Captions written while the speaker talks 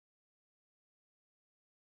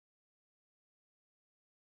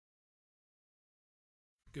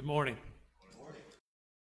Good morning. Good morning.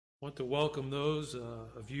 I want to welcome those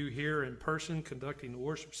of you here in person conducting the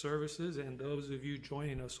worship services and those of you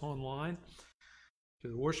joining us online to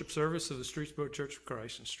the worship service of the Streetsboro Church of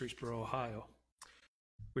Christ in Streetsboro, Ohio.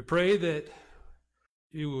 We pray that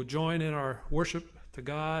you will join in our worship to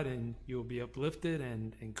God and you will be uplifted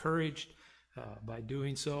and encouraged by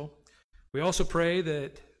doing so. We also pray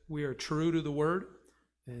that we are true to the Word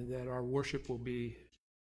and that our worship will be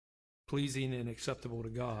pleasing and acceptable to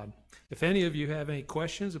God. If any of you have any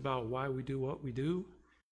questions about why we do what we do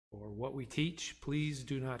or what we teach, please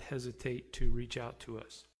do not hesitate to reach out to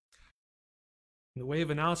us. In the way of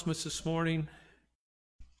announcements this morning,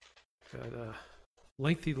 got a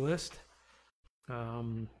lengthy list.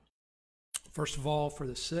 First of all, for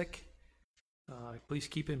the sick, please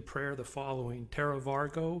keep in prayer the following: Tara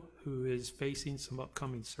Vargo, who is facing some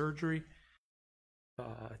upcoming surgery.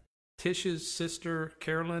 Tish's sister,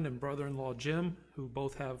 Carolyn, and brother-in-law, Jim, who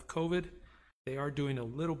both have COVID. They are doing a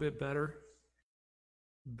little bit better.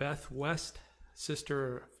 Beth West,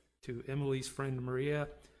 sister to Emily's friend Maria,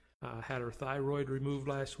 had her thyroid removed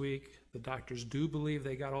last week. The doctors do believe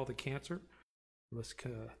they got all the cancer. Let's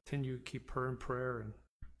continue to keep her in prayer and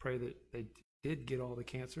pray that they did get all the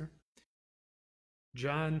cancer.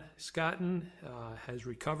 John Scotton has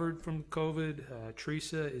recovered from COVID.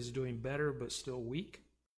 Teresa is doing better but still weak.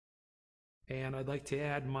 And I'd like to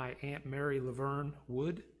add my Aunt Mary Laverne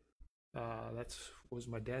Wood. That was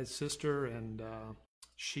my dad's sister, and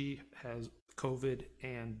she has COVID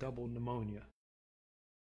and double pneumonia.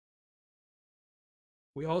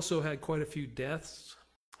 We also had quite a few deaths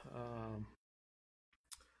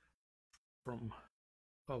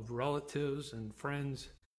of relatives and friends.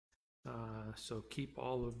 So keep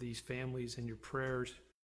all of these families in your prayers.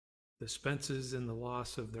 The Spences and the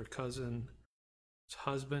loss of their cousin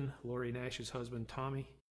husband, Lori Nash's husband, Tommy,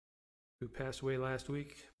 who passed away last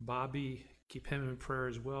week. Bobby, keep him in prayer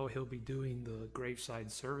as well. He'll be doing the graveside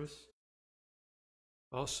service.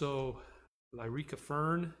 Also, Lyrica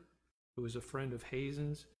Fern, who was a friend of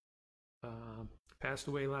Hazen's, passed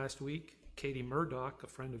away last week. Katie Murdoch, a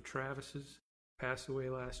friend of Travis's, passed away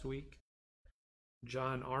last week.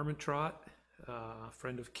 John Armentrott, a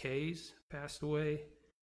friend of Kay's, passed away.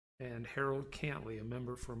 And Harold Cantley, a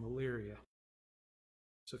member from Elyria.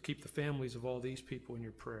 So keep the families of all these people in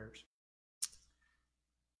your prayers.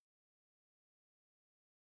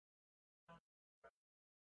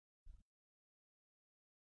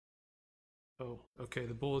 Oh, okay,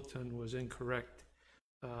 the bulletin was incorrect.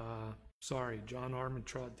 Sorry, John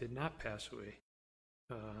Armentrott did not pass away.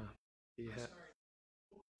 He had...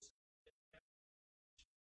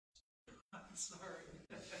 Sorry.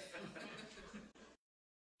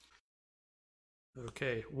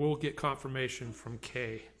 Okay, we'll get confirmation from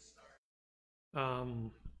Kay.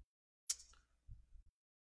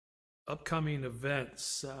 Upcoming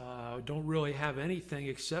events, don't really have anything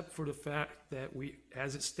except for the fact that we,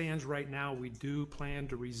 as it stands right now, we do plan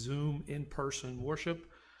to resume in-person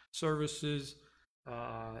worship services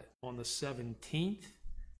on the 17th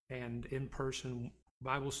and in-person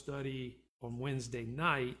Bible study on Wednesday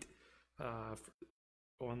night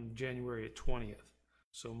on January 20th.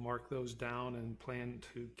 So mark those down and plan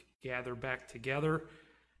to gather back together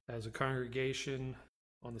as a congregation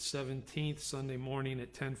on the 17th, Sunday morning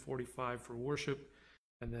at 10:45 for worship,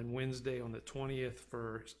 and then Wednesday on the 20th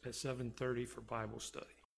at 7:30 for Bible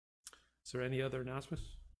study. Is there any other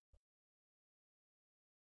announcements?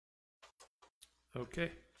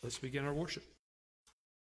 Okay, let's begin our worship.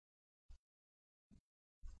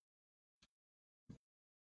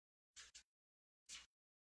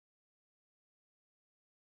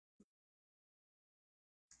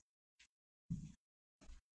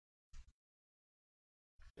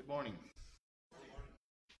 Good morning.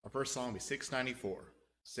 Our first song will be 694.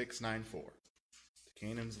 694. To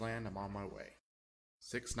Canaan's land, I'm on my way.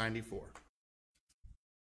 694.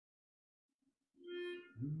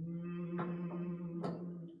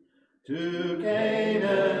 To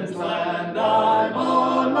Canaan's land I'm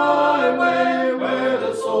on my way, where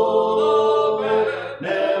the soul of man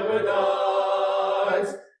never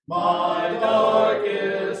dies. My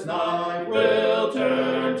darkest night will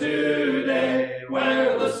turn to day,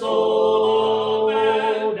 where the soul of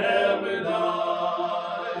man never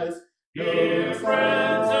dies. Dear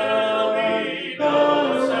friends, there'll be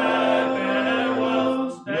no sad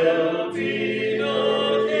farewells, there'll be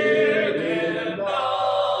no tear-dimmed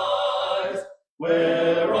eyes,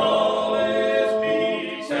 where all is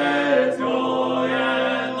peace and joy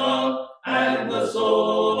and love, and the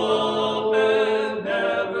soul of man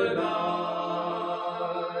never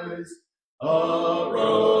dies. A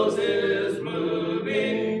rose is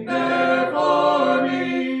blooming there for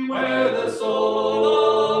me,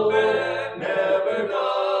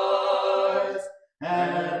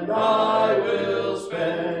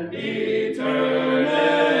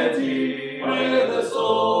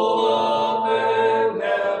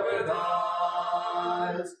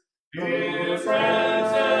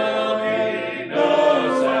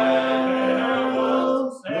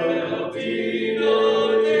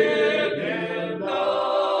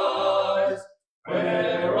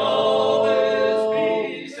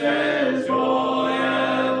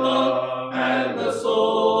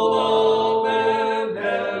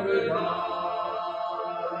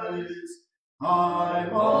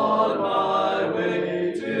 I'm on my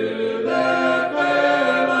way to that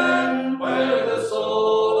fair land where the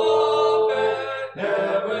soul of man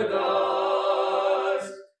never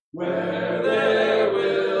dies, where there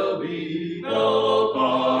will be no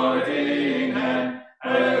parting hand,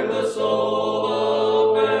 and the soul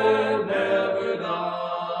of man never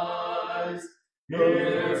dies.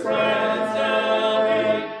 Here, friends, and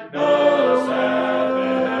meet the sad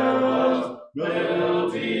farewells,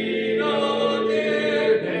 will be no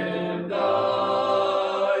dear hymn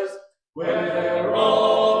dies, where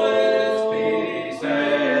all is peace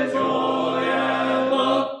and joy and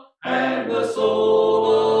love, and the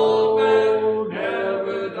soul of man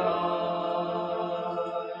never dies.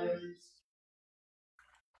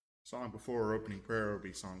 Song before our opening prayer will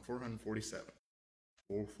be Song 447,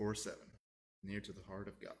 447, Near to the Heart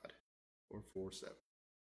of God, 447.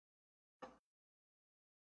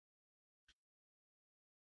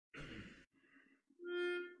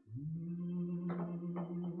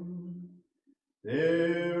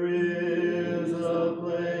 There is a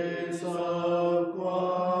place of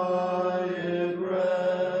quiet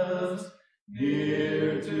rest,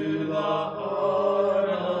 near to the heart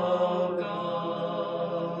of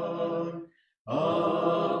God,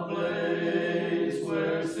 a place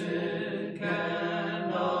where sin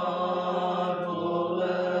cannot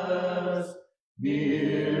molest,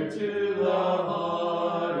 near to the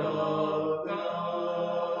heart of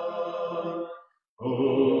God.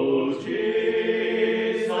 O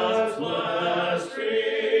Jesus, blessed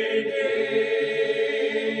Redeemer,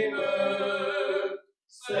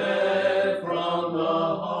 sent from the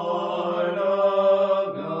heart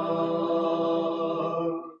of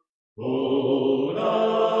God, hold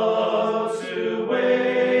us to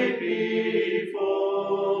wait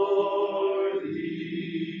before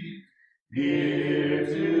thee, near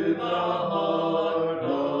to the heart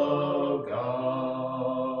of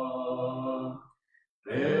God.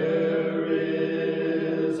 There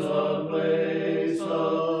is a place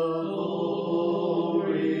of full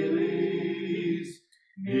release,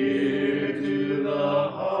 near to the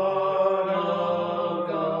heart of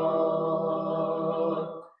God,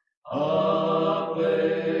 a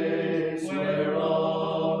place where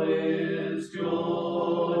all is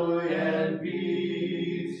joy and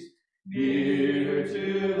peace, near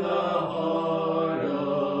to the heart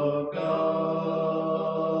of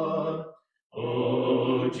God.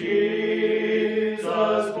 O Jesus,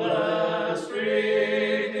 blessed Redeemer,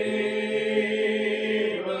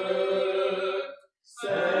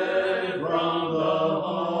 sent from the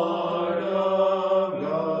heart of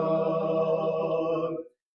God,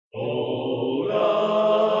 hold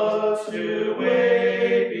us to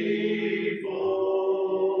wait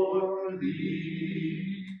before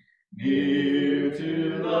thee, near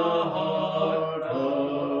to the heart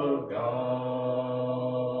of God.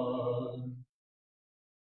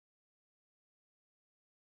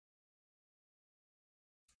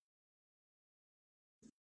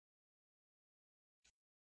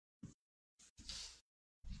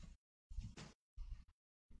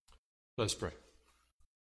 Let's pray.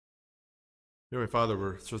 Heavenly Father,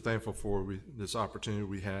 we're so thankful for this opportunity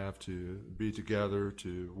we have to be together,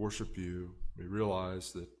 to worship you. We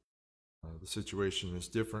realize that the situation is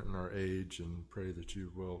different in our age, and pray that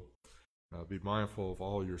you will be mindful of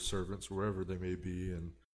all your servants, wherever they may be,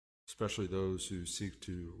 and especially those who seek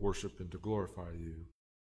to worship and to glorify you.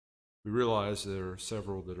 We realize there are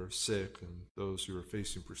several that are sick, and those who are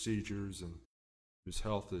facing procedures and whose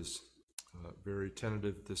health is very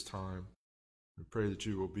tentative at this time. We pray that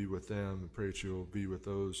you will be with them, and pray that you will be with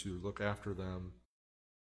those who look after them.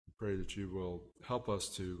 We pray that you will help us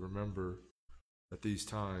to remember at these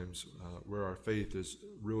times where our faith is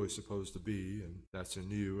really supposed to be, and that's in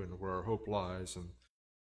you, and where our hope lies, and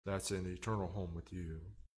that's in eternal home with you.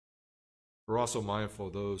 We're also mindful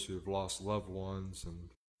of those who have lost loved ones,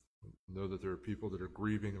 and know that there are people that are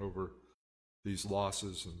grieving over these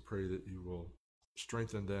losses, and pray that you will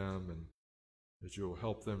strengthen them and that you will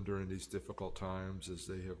help them during these difficult times as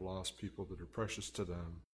they have lost people that are precious to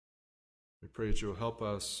them. We pray that you will help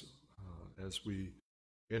us as we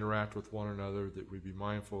interact with one another, that we be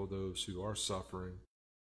mindful of those who are suffering,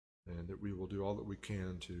 and that we will do all that we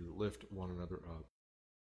can to lift one another up.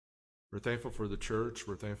 We're thankful for the church.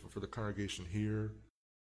 We're thankful for the congregation here,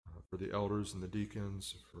 for the elders and the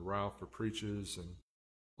deacons, for Ralph who preaches, and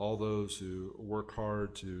all those who work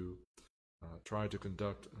hard to try to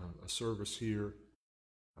conduct a service here,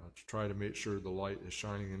 to try to make sure the light is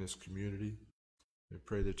shining in this community. We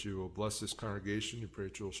pray that you will bless this congregation. We pray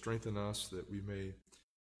that you will strengthen us, that we may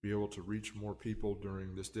be able to reach more people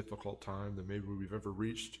during this difficult time than maybe we've ever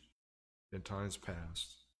reached in times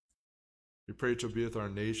past. We pray that you'll be with our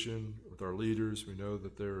nation, with our leaders. We know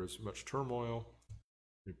that there is much turmoil.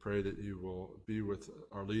 We pray that you will be with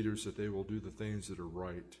our leaders, that they will do the things that are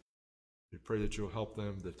right. We pray that you'll help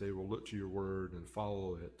them, that they will look to your word and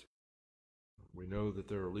follow it. We know that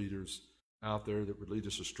there are leaders out there that would lead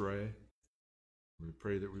us astray. We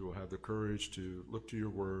pray that we will have the courage to look to your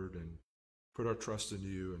word and put our trust in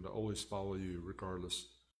you and to always follow you regardless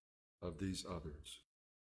of these others.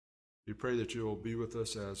 We pray that you will be with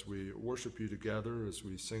us as we worship you together, as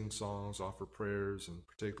we sing songs, offer prayers, and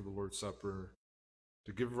partake of the Lord's Supper,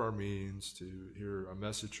 to give of our means, to hear a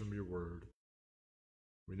message from your word.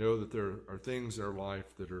 We know that there are things in our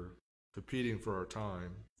life that are competing for our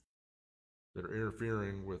time, that are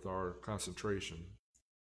interfering with our concentration.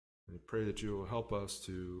 And we pray that you will help us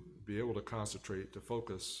to be able to concentrate, to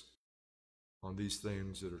focus on these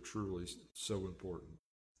things that are truly so important.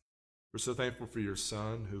 We're so thankful for your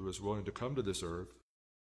Son, who was willing to come to this earth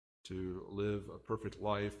to live a perfect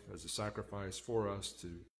life as a sacrifice for us,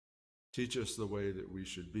 to teach us the way that we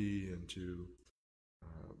should be, and to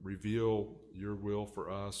reveal your will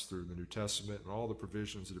for us through the New Testament and all the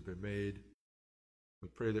provisions that have been made. We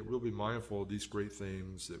pray that we'll be mindful of these great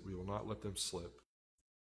things, that we will not let them slip,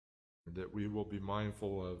 and that we will be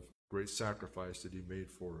mindful of great sacrifice that he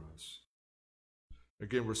made for us.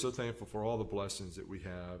 Again, we're so thankful for all the blessings that we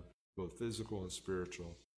have, both physical and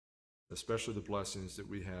spiritual, especially the blessings that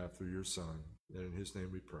we have through your Son. And in his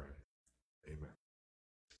name we pray. Amen.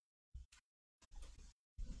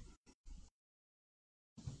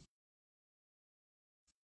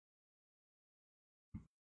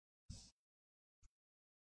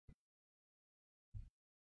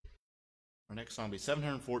 Our next song will be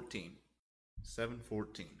 714.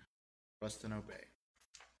 714. Trust and obey.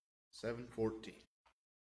 714.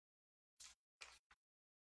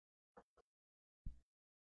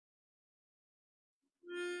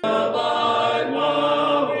 Abide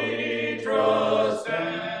while we trust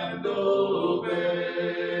and obey.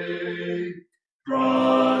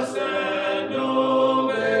 Trust and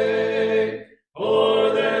obey,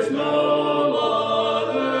 for there's no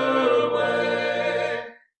other way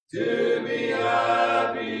to be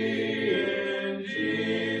happy in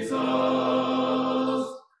Jesus,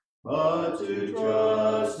 but to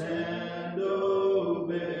trust and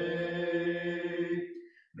obey.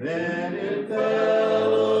 Then in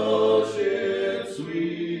fellowship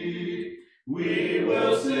sweet, we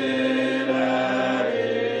will sit at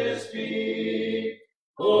his feet,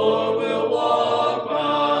 or we'll walk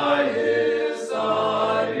by his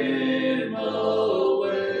side in the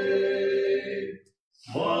way.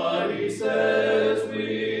 What he says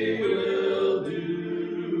we will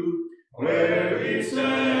do, where he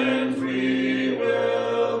sends we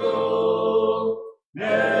will go.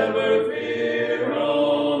 Never fear,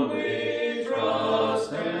 only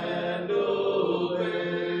trust and obey.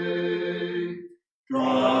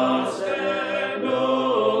 Trust and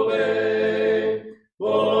obey,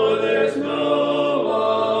 for there's no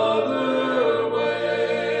other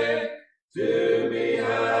way to be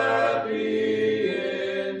happy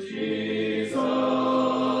in Jesus,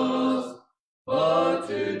 but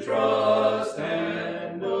to trust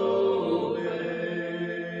and obey.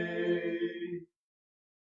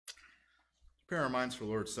 Prepare our minds for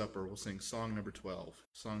Lord's Supper. We'll sing song number 12.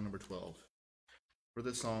 Song number 12. For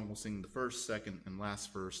this song, we'll sing the first, second, and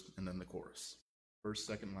last verse, and then the chorus. First,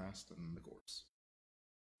 second, last, and then the chorus.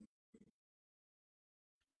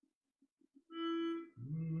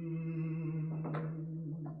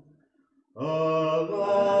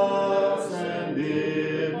 Alas, and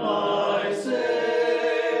did my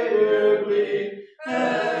Savior bleed,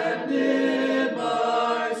 and did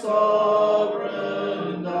my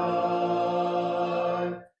Sovereign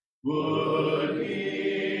die? Would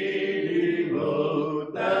he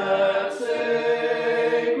devote that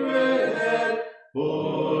sacred head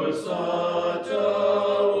for such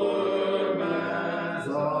a worm as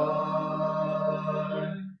I?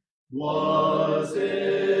 Was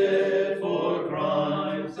it for Christ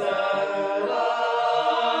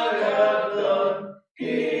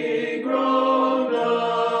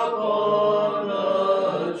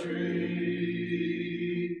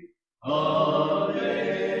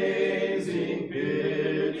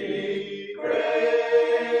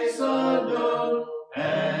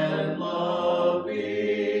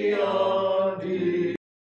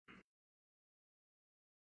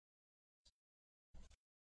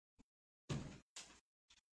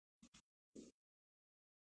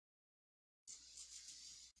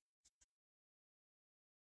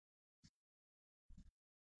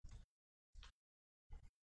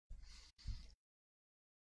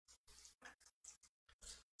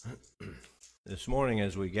This morning,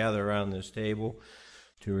 as we gather around this table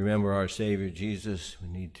to remember our Savior Jesus, we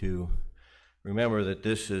need to remember that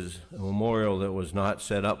this is a memorial that was not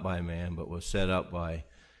set up by man, but was set up by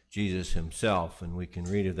Jesus himself. And we can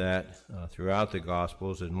read of that throughout the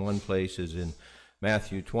Gospels. And one place is in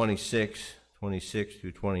Matthew 26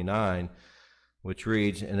 through 29, which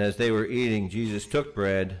reads, "And as they were eating, Jesus took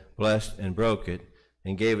bread, blessed and broke it,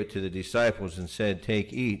 and gave it to the disciples and said,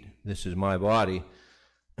 'Take, eat, this is my body.'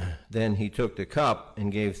 Then he took the cup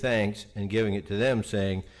and gave thanks, and giving it to them,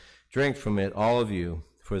 saying, 'Drink from it, all of you,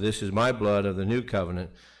 for this is my blood of the new covenant,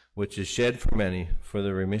 which is shed for many for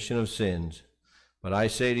the remission of sins. But I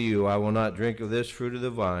say to you, I will not drink of this fruit of the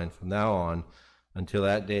vine from now on, until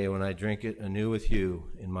that day when I drink it anew with you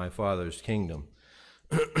in my Father's kingdom.'"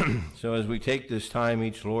 So as we take this time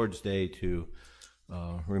each Lord's Day to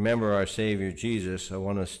remember our Savior Jesus, I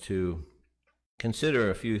want us to consider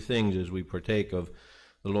a few things as we partake of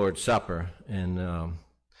the Lord's Supper. And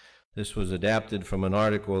this was adapted from an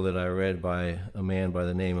article that I read by a man by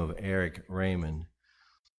the name of Eric Raymond.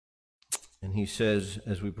 And he says,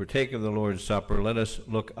 as we partake of the Lord's Supper, let us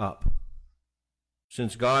look up.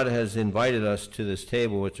 Since God has invited us to this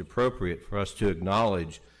table, it's appropriate for us to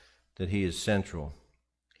acknowledge that he is central.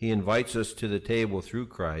 He invites us to the table through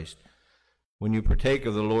Christ. When you partake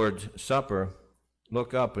of the Lord's Supper,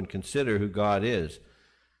 look up and consider who God is.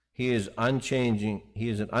 He is unchanging. He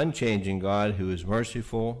is an unchanging God who is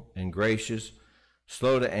merciful and gracious,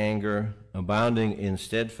 slow to anger, abounding in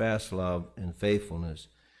steadfast love and faithfulness.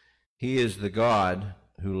 He is the God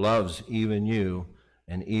who loves even you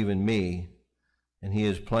and even me, and he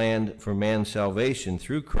has planned for man's salvation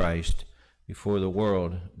through Christ before the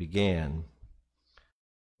world began.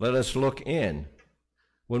 Let us look in.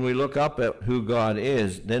 When we look up at who God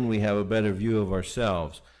is, then we have a better view of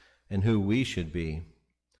ourselves and who we should be.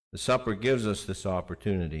 The supper gives us this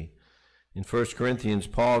opportunity. In 1 Corinthians,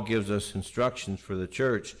 Paul gives us instructions for the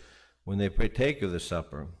church when they partake of the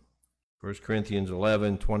supper. 1 Corinthians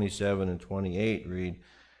 11:27 and 28 read,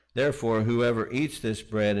 "Therefore, whoever eats this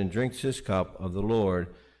bread and drinks this cup of the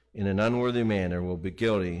Lord in an unworthy manner will be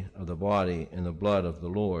guilty of the body and the blood of the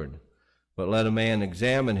Lord. But let a man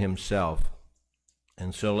examine himself,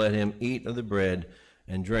 and so let him eat of the bread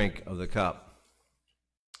and drink of the cup."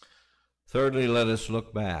 Thirdly, let us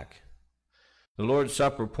look back. The Lord's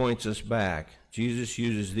Supper points us back. Jesus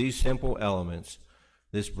uses these simple elements,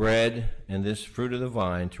 this bread and this fruit of the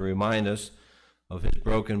vine, to remind us of his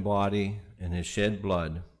broken body and his shed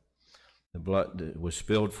blood, the blood that was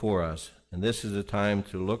spilled for us. And this is a time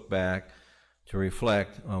to look back, to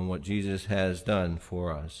reflect on what Jesus has done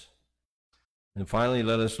for us. And finally,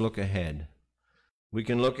 let us look ahead. We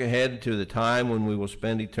can look ahead to the time when we will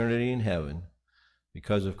spend eternity in heaven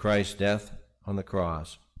because of Christ's death on the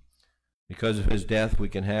cross. Because of his death, we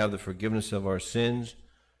can have the forgiveness of our sins.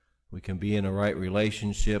 We can be in a right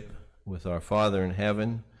relationship with our Father in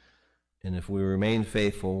heaven. And if we remain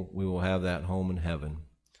faithful, we will have that home in heaven.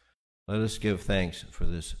 Let us give thanks for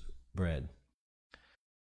this bread.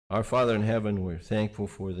 Our Father in heaven, we're thankful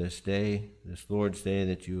for this day, this Lord's Day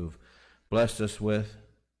that you have blessed us with,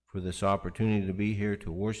 for this opportunity to be here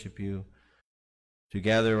to worship you, to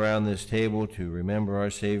gather around this table to remember our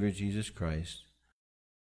Savior Jesus Christ,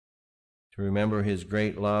 to remember his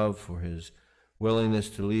great love, for his willingness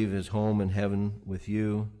to leave his home in heaven with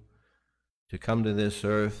you, to come to this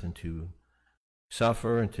earth and to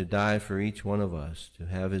suffer and to die for each one of us, to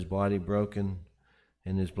have his body broken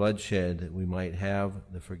and his blood shed that we might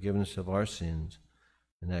have the forgiveness of our sins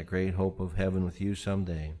and that great hope of heaven with you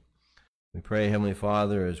someday. We pray, Heavenly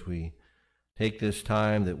Father, as we take this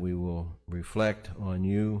time that we will reflect on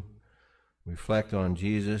you, reflect on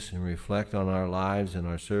Jesus, and reflect on our lives and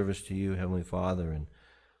our service to you, Heavenly Father, and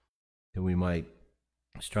that we might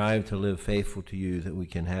strive to live faithful to you, that we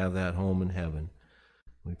can have that home in heaven.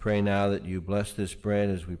 We pray now that you bless this bread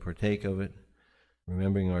as we partake of it,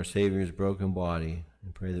 remembering our Savior's broken body,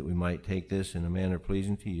 and pray that we might take this in a manner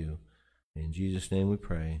pleasing to you. In Jesus' name we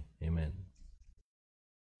pray. Amen.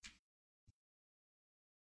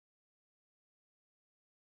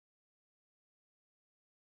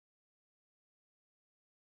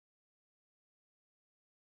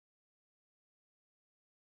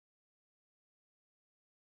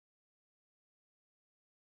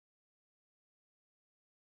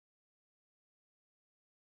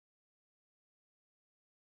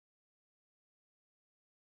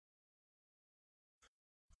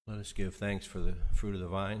 Let us give thanks for the fruit of the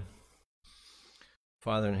vine.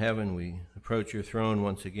 Father in heaven, we approach your throne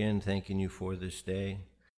once again, thanking you for this day,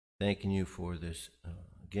 thanking you for this,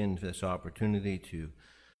 this opportunity to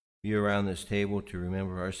be around this table to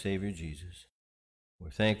remember our Savior Jesus. We're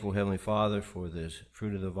thankful, Heavenly Father, for this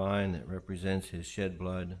fruit of the vine that represents his shed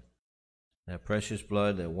blood, that precious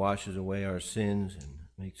blood that washes away our sins and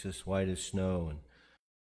makes us white as snow and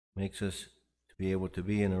makes us to be able to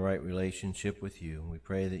be in a right relationship with you. We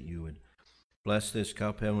pray that you would bless this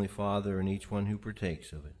cup, Heavenly Father, and each one who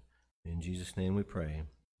partakes of it. In Jesus' name we pray.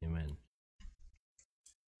 Amen.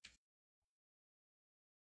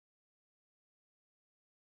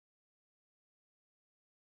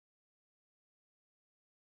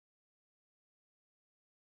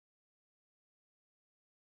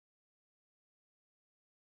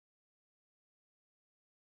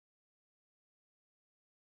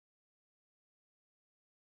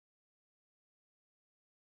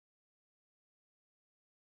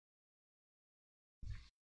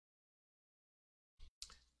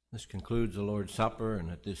 This concludes the Lord's Supper,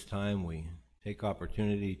 and at this time we take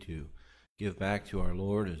opportunity to give back to our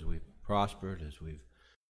Lord as we've prospered, as we've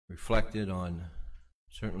reflected on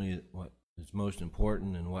certainly what is most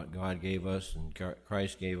important and what God gave us and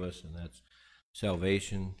Christ gave us, and that's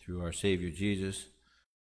salvation through our Savior Jesus.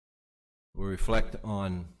 We reflect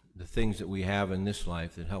on the things that we have in this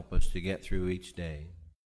life that help us to get through each day.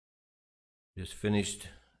 Just finished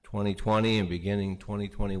 2020 and beginning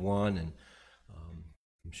 2021, and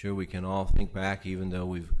I'm sure we can all think back, even though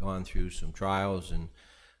we've gone through some trials and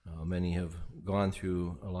many have gone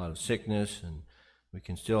through a lot of sickness, and we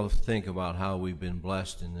can still think about how we've been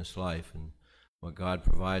blessed in this life and what God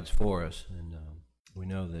provides for us. And we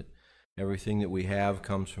know that everything that we have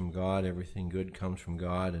comes from God, everything good comes from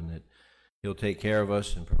God, and that he'll take care of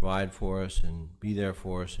us and provide for us and be there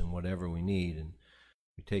for us in whatever we need. And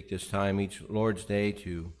we take this time each Lord's Day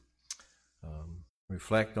to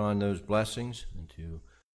reflect on those blessings and to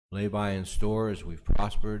lay by in store as we've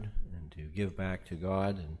prospered, and to give back to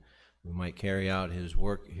God, and we might carry out his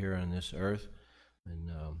work here on this earth.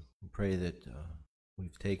 And we pray that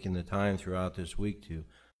we've taken the time throughout this week to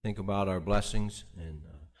think about our blessings and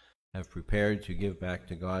have prepared to give back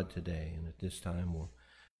to God today. And at this time we'll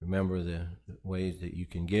remember the ways that you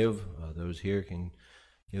can give. Those here can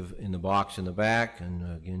give in the box in the back,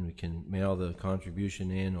 and again, we can mail the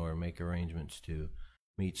contribution in or make arrangements to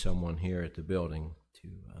meet someone here at the building to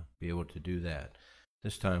be able to do that.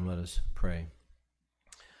 This time, let us pray.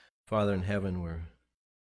 Father in heaven, we're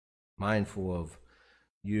mindful of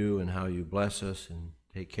you and how you bless us and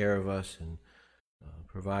take care of us and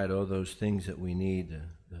provide all those things that we need,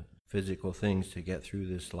 the physical things to get through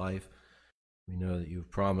this life. We know that you've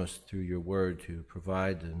promised through your word to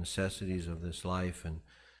provide the necessities of this life, and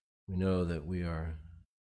we know that we are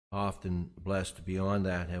often blessed beyond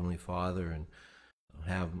that, Heavenly Father, and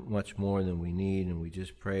have much more than we need. And we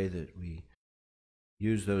just pray that we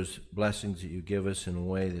use those blessings that you give us in a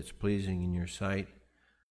way that's pleasing in your sight.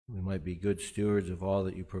 We might be good stewards of all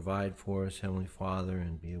that you provide for us, Heavenly Father,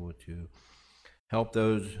 and be able to help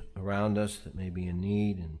those around us that may be in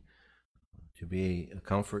need, and to be a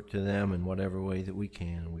comfort to them in whatever way that we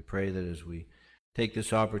can. We pray that as we take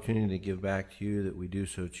this opportunity to give back to you, that we do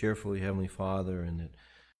so cheerfully, Heavenly Father, and that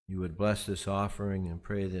you would bless this offering, and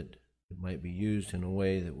pray that it might be used in a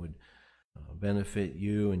way that would benefit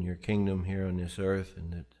you and your kingdom here on this earth,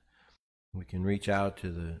 and that we can reach out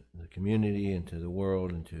to the community and to the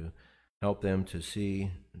world and to help them to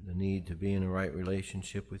see the need to be in a right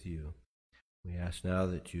relationship with you. We ask now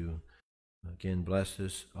that you again bless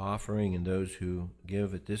this offering and those who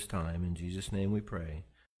give at this time. In Jesus' name we pray.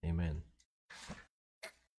 Amen.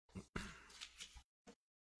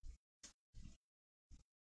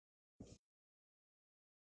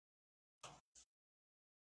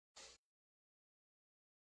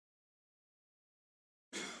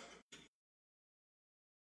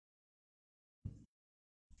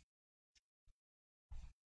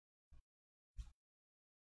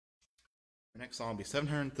 The next song will be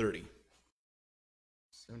 730.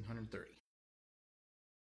 730.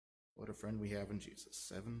 What a friend we have in Jesus.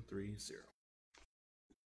 730.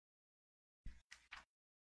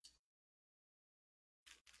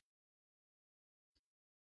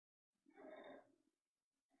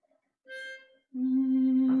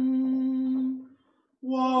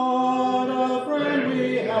 What a friend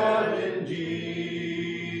we have in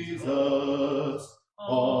Jesus,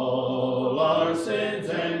 all our sins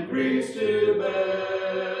and griefs to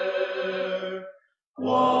bear.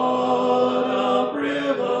 What a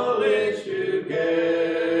privilege to carry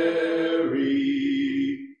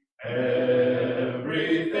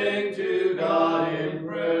everything to God in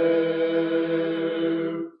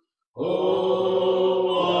prayer. Oh,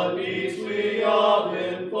 what peace we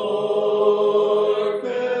often forfeit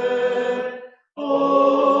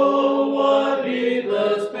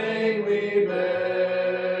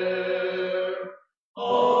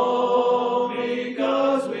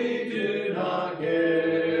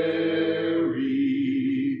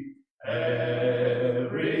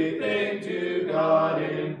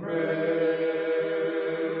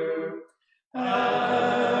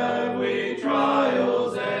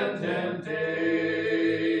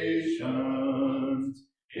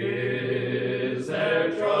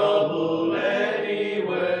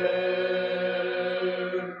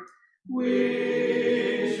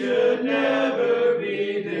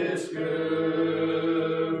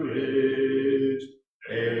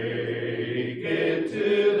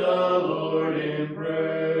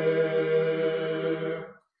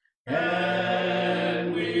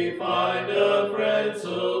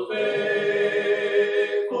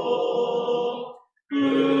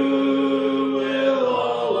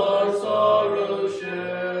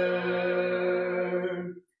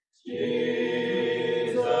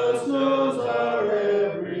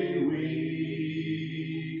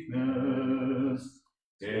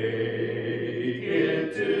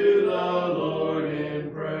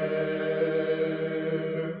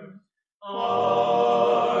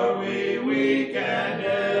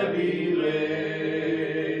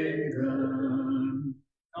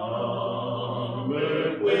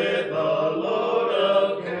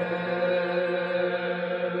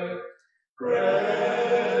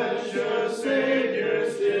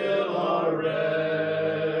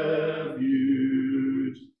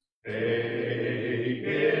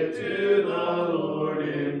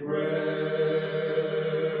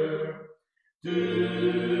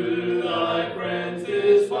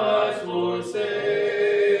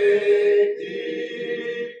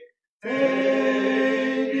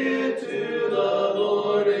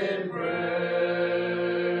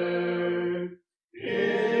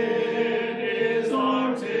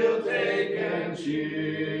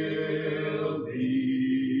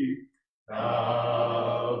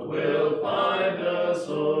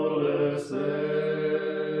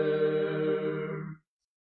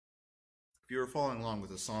following along with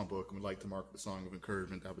the songbook and would like to mark the song of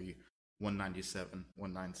encouragement, that'll be 197.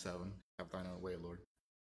 Have thine own way, Lord.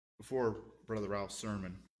 Before Brother Ralph's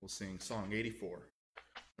sermon, we'll sing song 84,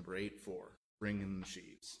 number 84, Bring in the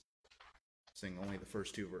Sheaves. Sing only the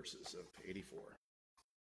first two verses of 84.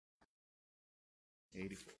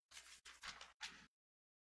 84.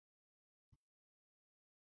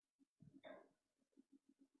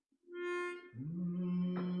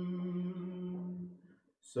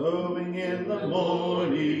 Sowing in the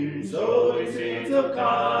morning, sowing seeds of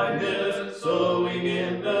kindness, sowing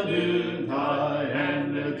in the noontide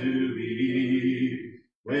and the dewy eve,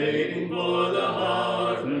 waiting for the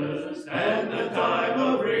harvest and the time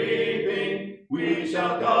of reaping, we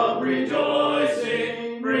shall come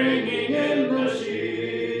rejoicing, bringing in the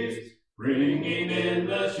sheaves, bringing in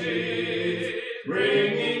the sheaves,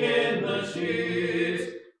 bringing in the sheaves,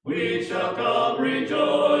 we shall come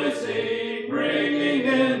rejoicing, bringing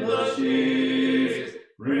in the sheaves,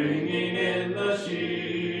 bringing in the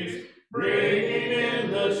sheaves, bringing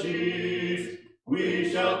in the sheaves, we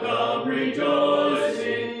shall come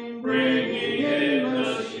rejoicing, bringing in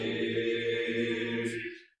the sheaves.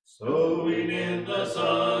 Sowing in the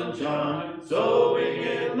sunshine, sowing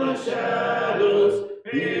in the shadows,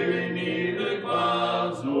 fearing neither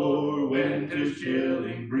clouds nor winter's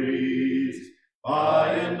chilling breeze.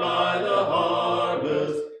 By and by the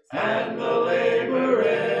harvest and the labor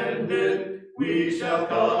ended, we shall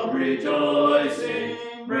come rejoicing,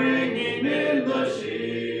 bringing in the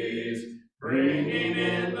sheaves, bringing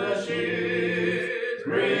in the sheaves,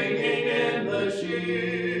 bringing in the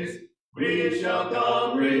sheaves. We shall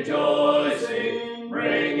come rejoicing,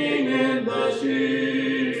 bringing in the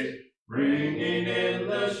sheaves, bringing in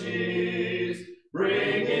the sheaves,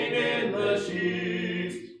 bringing in the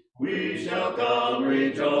sheaves. We shall come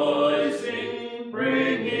rejoicing,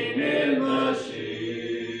 bringing in the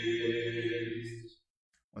sheaves.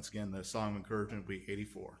 Once again, the song of encouragement will be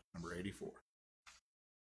 84, number 84.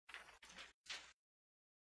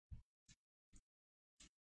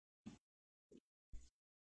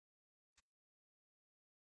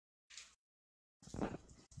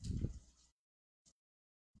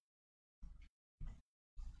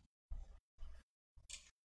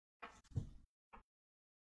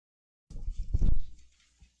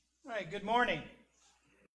 All right, good morning.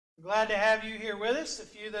 Glad to have you here with us. The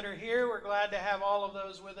few that are here, we're glad to have all of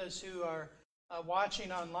those with us who are watching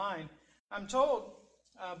online. I'm told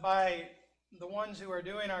by the ones who are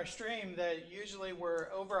doing our stream that usually we're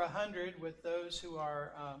over 100 with those who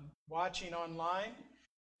are watching online.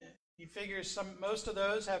 He figures most of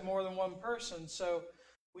those have more than one person, so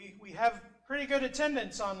we have pretty good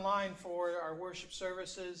attendance online for our worship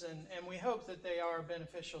services, and we hope that they are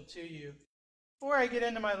beneficial to you. Before I get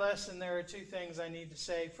into my lesson, there are two things I need to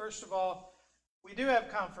say. First of all, we do have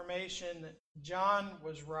confirmation that John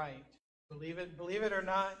was right. Believe it or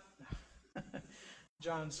not.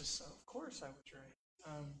 John says, of course I was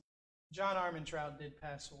right. John Armentrout did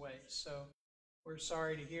pass away, so we're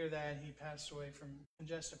sorry to hear that. He passed away from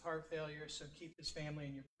congestive heart failure, so keep his family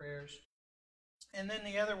in your prayers. And then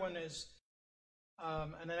the other one is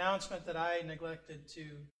an announcement that I neglected to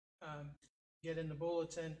get in the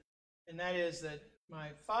bulletin. And that is that my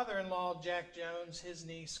father-in-law, Jack Jones, his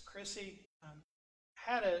niece, Chrissy,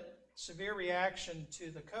 had a severe reaction to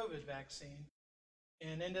the COVID vaccine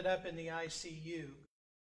and ended up in the ICU.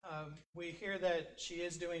 We hear that she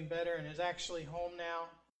is doing better and is actually home now.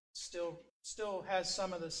 Still has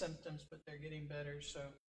some of the symptoms, but they're getting better. So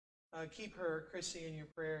keep her, Chrissy, in your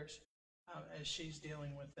prayers as she's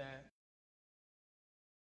dealing with that.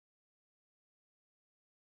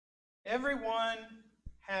 Everyone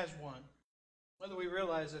has one, whether we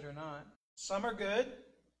realize it or not. Some are good,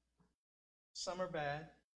 some are bad.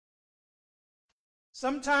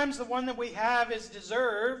 Sometimes the one that we have is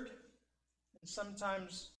deserved, and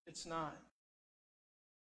sometimes it's not.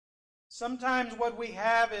 Sometimes what we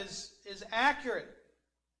have is accurate,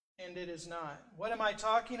 and it is not. What am I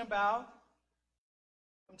talking about?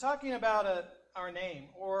 I'm talking about our name,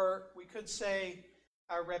 or we could say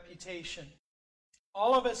our reputation.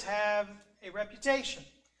 All of us have a reputation.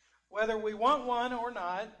 Whether we want one or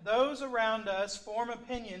not, those around us form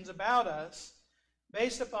opinions about us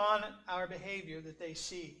based upon our behavior that they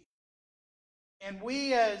see. And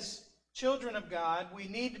we as children of God, we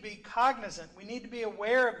need to be cognizant. We need to be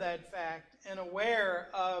aware of that fact and aware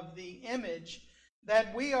of the image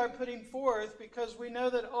that we are putting forth, because we know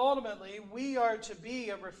that ultimately we are to be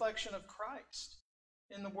a reflection of Christ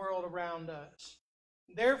in the world around us.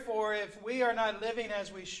 Therefore, if we are not living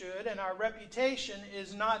as we should and our reputation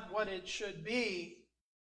is not what it should be,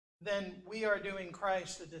 then we are doing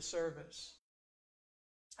Christ a disservice.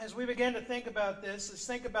 as we begin to think about this, let's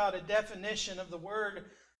think about a definition of the word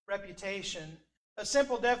reputation. A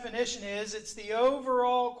simple definition is it's the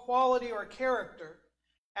overall quality or character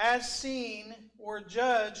as seen or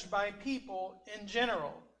judged by people in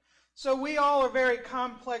general. So we all are very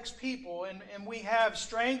complex people, and we have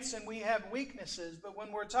strengths and we have weaknesses. But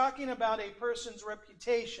when we're talking about a person's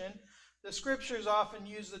reputation, the scriptures often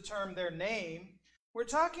use the term their name. We're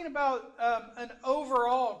talking about an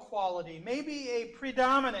overall quality, maybe a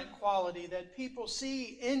predominant quality that people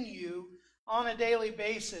see in you on a daily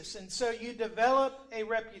basis. And so you develop a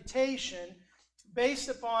reputation based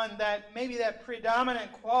upon that, maybe that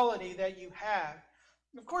predominant quality that you have.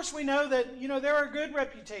 Of course, we know that, there are good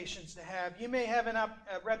reputations to have. You may have a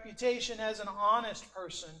reputation as an honest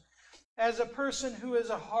person, as a person who is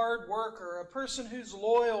a hard worker, a person who's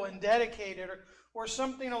loyal and dedicated, or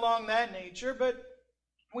something along that nature. But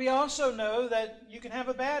we also know that you can have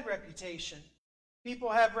a bad reputation. People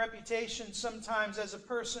have reputations sometimes as a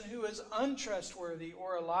person who is untrustworthy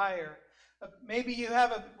or a liar. Maybe you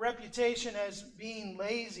have a reputation as being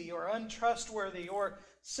lazy or untrustworthy or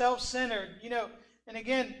self-centered, And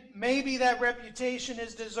again, maybe that reputation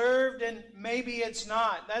is deserved and maybe it's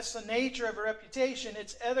not. That's the nature of a reputation.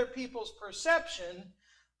 It's other people's perception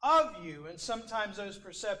of you. And sometimes those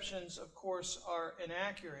perceptions, of course, are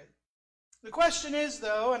inaccurate. The question is,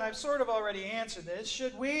 though, and I've sort of already answered this,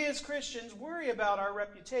 should we as Christians worry about our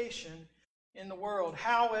reputation in the world,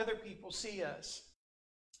 how other people see us?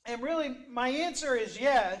 And really, my answer is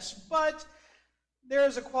yes, but there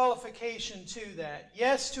is a qualification to that.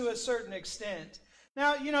 Yes, to a certain extent.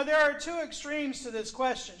 Now, there are two extremes to this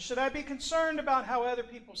question. Should I be concerned about how other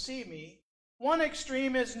people see me? One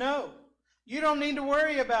extreme is no. You don't need to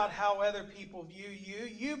worry about how other people view you.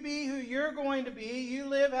 You be who you're going to be. You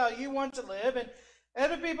live how you want to live. And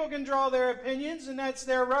other people can draw their opinions, and that's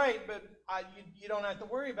their right. But you don't have to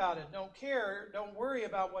worry about it. Don't care. Don't worry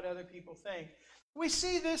about what other people think. We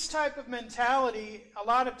see this type of mentality a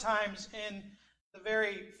lot of times in the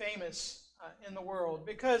very famous in the world,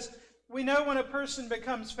 because we know when a person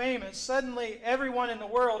becomes famous, suddenly everyone in the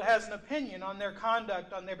world has an opinion on their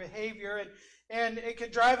conduct, on their behavior, and it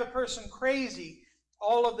could drive a person crazy,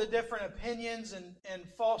 all of the different opinions and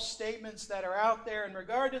false statements that are out there in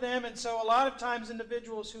regard to them. And so a lot of times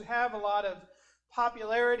individuals who have a lot of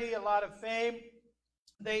popularity, a lot of fame,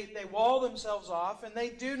 they wall themselves off and they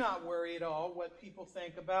do not worry at all what people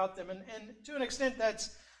think about them. And to an extent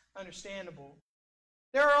that's understandable.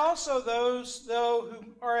 There are also those, though,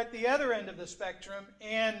 who are at the other end of the spectrum,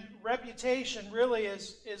 and reputation really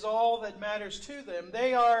is all that matters to them.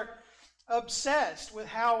 They are obsessed with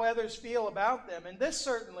how others feel about them, and this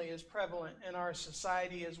certainly is prevalent in our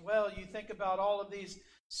society as well. You think about all of these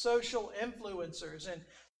social influencers and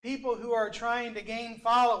people who are trying to gain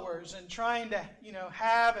followers and trying to,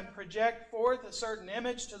 have and project forth a certain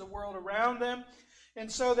image to the world around them. And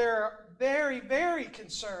so they're very, very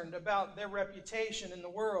concerned about their reputation in the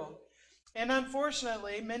world. And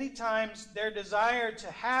unfortunately, many times their desire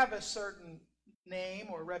to have a certain name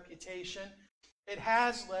or reputation, it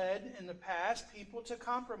has led in the past people to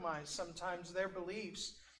compromise sometimes their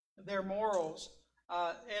beliefs, their morals,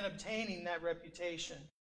 in obtaining that reputation.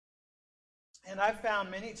 And I've found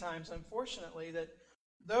many times, unfortunately, that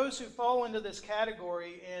those who fall into this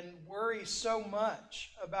category and worry so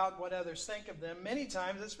much about what others think of them, many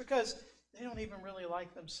times it's because they don't even really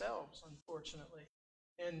like themselves, unfortunately.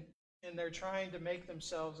 And they're trying to make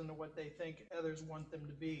themselves into what they think others want them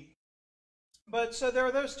to be. But so there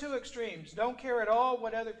are those two extremes. Don't care at all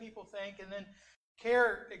what other people think, and then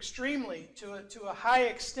care extremely to a high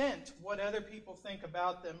extent what other people think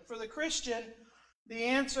about them. For the Christian, the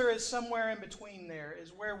answer is somewhere in between there,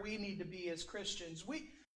 is where we need to be as Christians.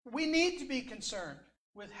 We need to be concerned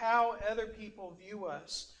with how other people view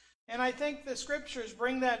us. And I think the Scriptures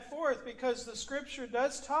bring that forth because the Scripture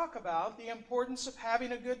does talk about the importance of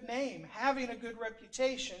having a good name, having a good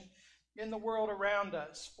reputation in the world around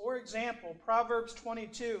us. For example, Proverbs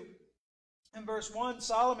 22 and verse 1,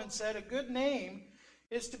 Solomon said, "A good name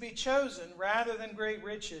is to be chosen rather than great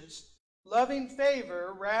riches, loving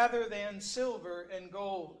favor rather than silver and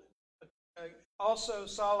gold." Also,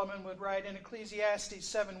 Solomon would write in Ecclesiastes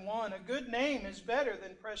 7:1, "A good name is better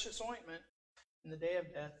than precious ointment in the day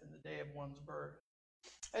of death and the day of one's birth."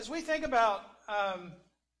 As we think about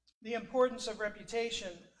the importance of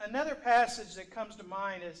reputation, another passage that comes to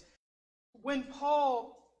mind is when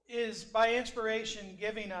Paul is, by inspiration,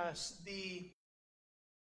 giving us the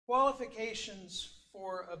qualifications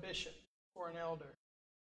for a bishop, for an elder.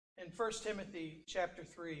 In 1 Timothy chapter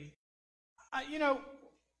 3.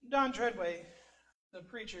 Don Treadway, the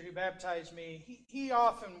preacher who baptized me, he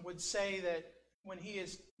often would say that when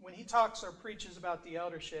he talks or preaches about the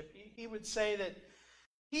eldership. He would say that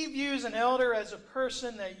he views an elder as a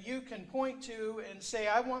person that you can point to and say,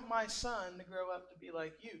 I want my son to grow up to be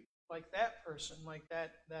like you, like that person, like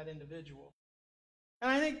that individual. And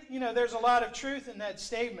I think, there's a lot of truth in that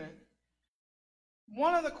statement.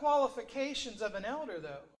 One of the qualifications of an elder,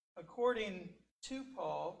 though, according to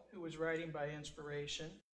Paul, who was writing by inspiration,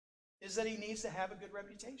 is that he needs to have a good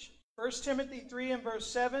reputation. 1 Timothy 3 and verse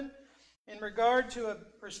 7, in regard to a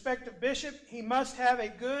prospective bishop, he must have a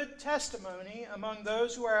good testimony among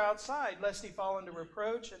those who are outside, lest he fall into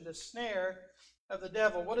reproach and the snare of the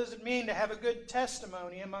devil. What does it mean to have a good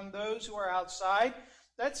testimony among those who are outside?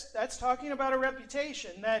 That's talking about a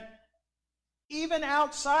reputation that even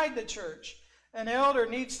outside the church, an elder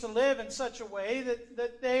needs to live in such a way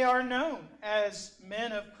that they are known as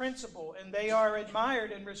men of principle, and they are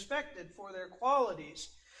admired and respected for their qualities.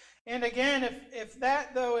 And again, if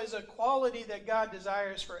that, though, is a quality that God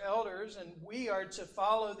desires for elders, and we are to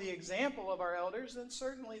follow the example of our elders, then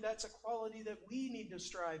certainly that's a quality that we need to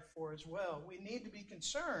strive for as well. We need to be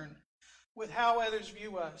concerned with how others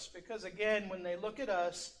view us, because again, when they look at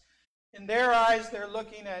us, in their eyes, they're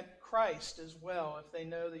looking at Christ as well, if they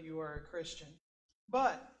know that you are a Christian.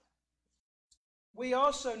 But we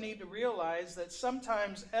also need to realize that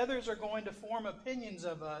sometimes others are going to form opinions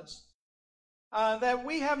of us that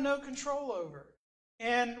we have no control over.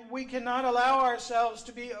 And we cannot allow ourselves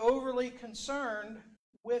to be overly concerned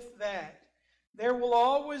with that. There will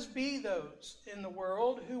always be those in the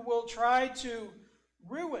world who will try to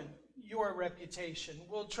ruin your reputation,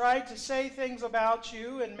 will try to say things about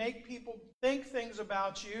you and make people think things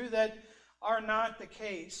about you that are not the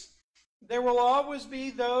case. There will always be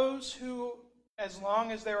those who, as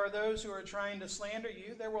long as there are those who are trying to slander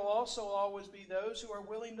you, there will also always be those who are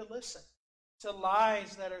willing to listen to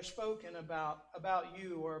lies that are spoken about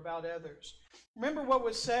you or about others. Remember what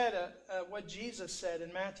was said, what Jesus said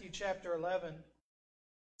in Matthew chapter 11.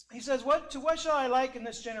 He says, what shall I liken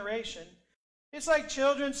this generation? It's like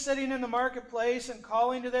children sitting in the marketplace and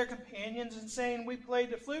calling to their companions and saying, we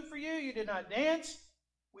played the flute for you, you did not dance.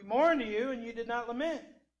 We mourned to you, and you did not lament.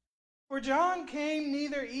 For John came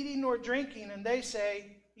neither eating nor drinking, and they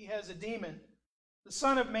say, he has a demon. The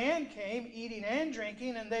Son of Man came eating and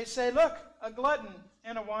drinking, and they say, look, a glutton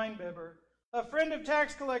and a winebibber, a friend of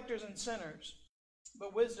tax collectors and sinners.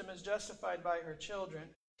 But wisdom is justified by her children.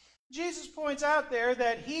 Jesus points out there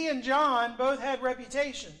that he and John both had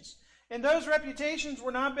reputations. And those reputations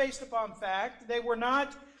were not based upon fact. They were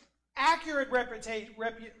not accurate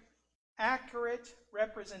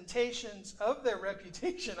representations of their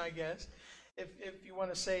reputation, I guess, if you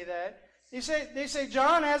want to say that. They say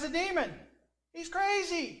John has a demon. He's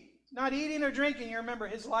crazy. Not eating or drinking. You remember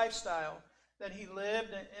his lifestyle that he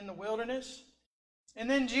lived in the wilderness. And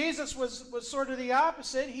then Jesus was sort of the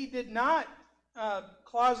opposite. He did not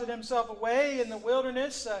closet himself away in the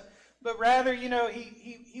wilderness, but rather,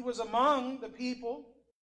 he was among the people,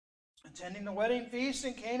 attending the wedding feast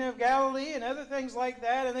in Cana of Galilee and other things like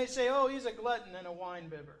that, and they say, oh, he's a glutton and a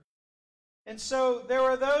winebibber. And so there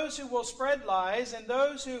are those who will spread lies, and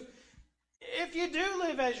those who, if you do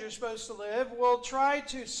live as you're supposed to live, will try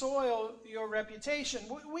to soil your reputation.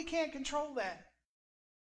 We can't control that.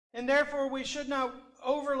 And therefore, we should not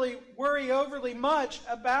worry overly much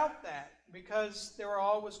about that, because there are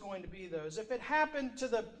always going to be those. If it happened to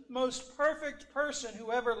the most perfect person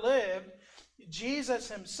who ever lived, Jesus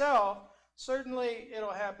himself, certainly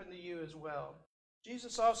it'll happen to you as well.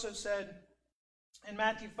 Jesus also said in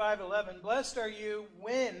Matthew 5:11, blessed are you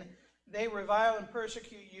when they revile and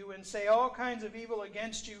persecute you and say all kinds of evil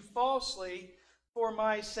against you falsely for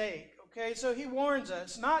my sake. Okay, so he warns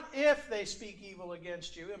us, not if they speak evil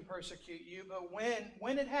against you and persecute you, but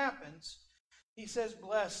when it happens. He says,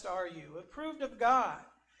 blessed are you, approved of God,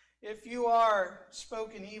 if you are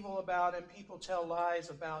spoken evil about and people tell lies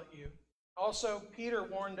about you. Also, Peter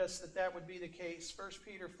warned us that would be the case. 1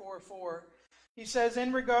 Peter 4:4. He says,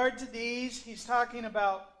 in regard to these, he's talking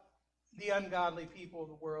about the ungodly people of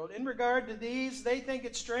the world. In regard to these, they think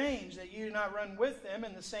it strange that you do not run with them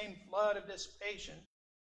in the same flood of dissipation,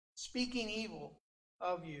 speaking evil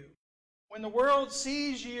of you. When the world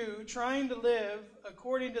sees you trying to live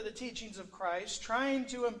according to the teachings of Christ, trying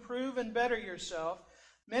to improve and better yourself,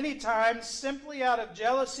 many times simply out of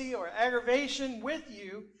jealousy or aggravation with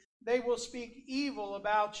you, they will speak evil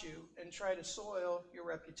about you and try to soil your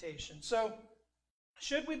reputation. So,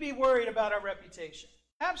 should we be worried about our reputation?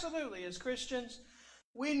 Absolutely. As Christians,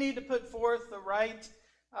 we need to put forth the right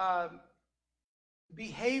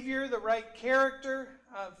behavior, the right character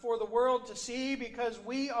for the world to see, because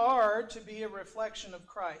we are to be a reflection of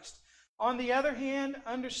Christ. On the other hand,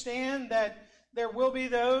 understand that there will be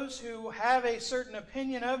those who have a certain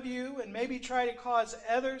opinion of you and maybe try to cause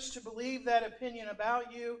others to believe that opinion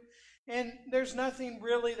about you. And there's nothing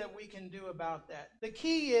really that we can do about that. The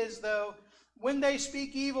key is, though, when they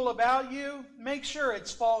speak evil about you, make sure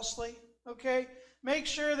it's falsely, okay? Make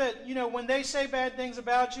sure that, when they say bad things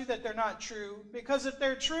about you, that they're not true. Because if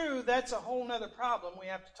they're true, that's a whole nother problem we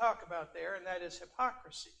have to talk about there, and that is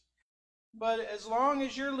hypocrisy. But as long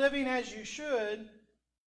as you're living as you should,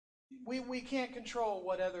 we can't control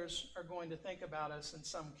what others are going to think about us in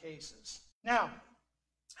some cases. Now,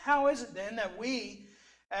 how is it then that we,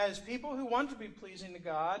 as people who want to be pleasing to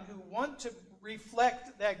God, who want to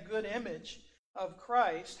reflect that good image of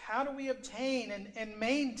Christ, how do we obtain and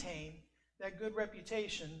maintain that good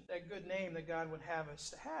reputation, that good name that God would have us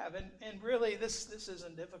to have? And really, this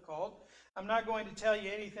isn't difficult. I'm not going to tell you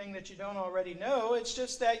anything that you don't already know. It's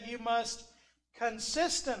just that you must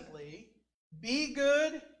consistently be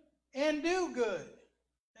good and do good.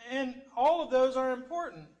 And all of those are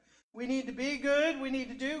important. We need to be good, we need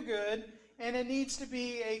to do good, and it needs to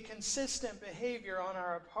be a consistent behavior on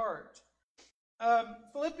our part.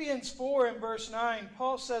 Philippians 4 and verse 9,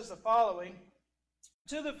 Paul says the following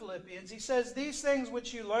to the Philippians. He says, "These things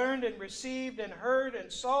which you learned and received and heard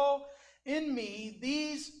and saw in me,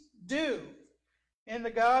 these do, and the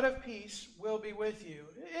God of peace will be with you."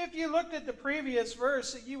 If you looked at the previous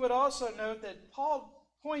verse, you would also note that Paul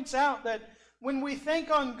points out that when we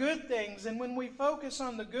think on good things and when we focus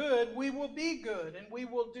on the good, we will be good and we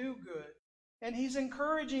will do good. And he's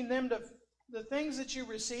encouraging them to, the things that you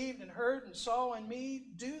received and heard and saw in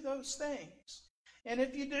me, do those things. And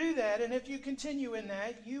if you do that, and if you continue in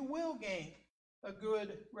that, you will gain a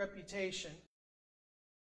good reputation.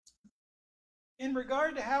 In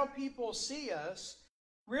regard to how people see us,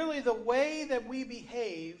 really the way that we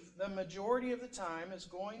behave the majority of the time is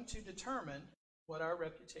going to determine what our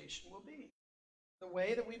reputation will be. The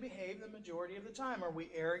way that we behave the majority of the time. Are we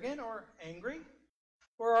arrogant or angry?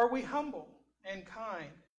 Or are we humble and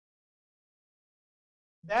kind?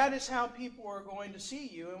 That is how people are going to see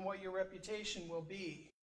you and what your reputation will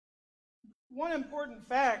be. One important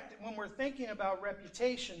fact when we're thinking about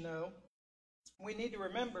reputation, though, we need to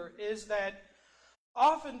remember is that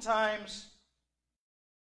oftentimes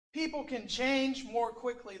people can change more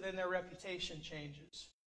quickly than their reputation changes.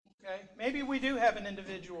 Okay? Maybe we do have an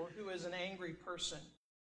individual who is an angry person,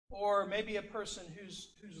 or maybe a person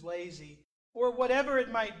who's lazy, or whatever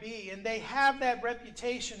it might be, and they have that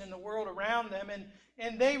reputation in the world around them,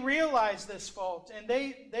 and they realize this fault, and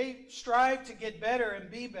they strive to get better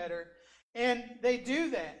and be better, and they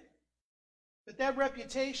do that. But that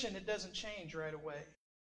reputation, it doesn't change right away.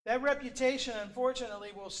 That reputation,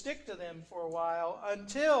 unfortunately, will stick to them for a while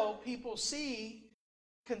until people see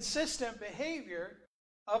consistent behavior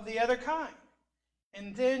of the other kind.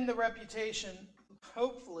 And then the reputation,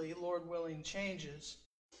 hopefully, Lord willing, changes.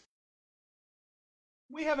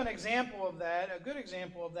 We have an example of that, a good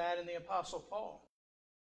example of that in the Apostle Paul.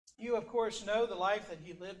 You, of course, know the life that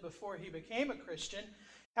he lived before he became a Christian,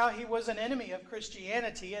 how he was an enemy of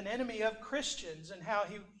Christianity, an enemy of Christians, and how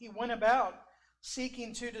he went about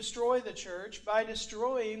seeking to destroy the church by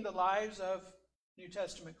destroying the lives of New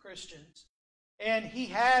Testament Christians. And he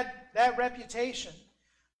had that reputation.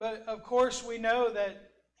 But, of course, we know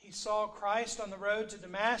that he saw Christ on the road to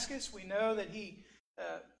Damascus. We know that he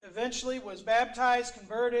eventually was baptized,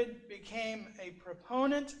 converted, became a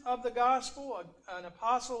proponent of the gospel, an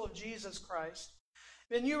apostle of Jesus Christ.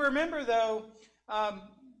 And you remember, though,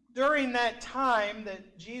 during that time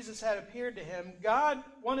that Jesus had appeared to him, God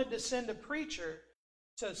wanted to send a preacher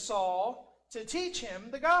to Saul to teach him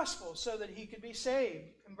the gospel so that he could be saved,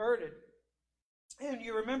 converted. And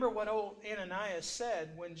you remember what old Ananias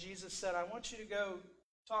said when Jesus said, "I want you to go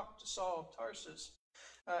talk to Saul of Tarsus."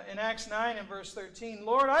 In Acts 9 and verse 13,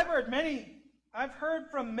 "Lord, I've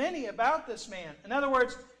heard from many about this man." In other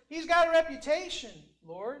words, he's got a reputation,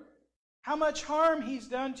 Lord. How much harm he's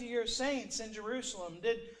done to your saints in Jerusalem.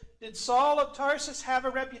 Did Saul of Tarsus have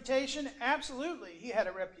a reputation? Absolutely, he had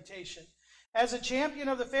a reputation. As a champion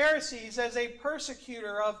of the Pharisees, as a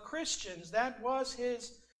persecutor of Christians, that was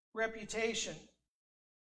his reputation.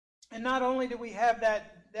 And not only do we have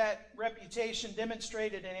that reputation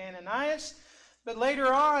demonstrated in Ananias, but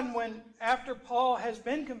later on, after Paul has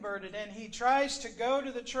been converted and he tries to go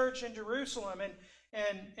to the church in Jerusalem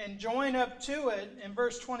and join up to it, in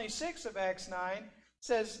verse 26 of Acts 9, it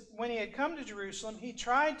says, when he had come to Jerusalem, he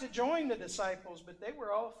tried to join the disciples, but they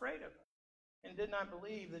were all afraid of him and did not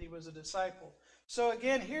believe that he was a disciple. So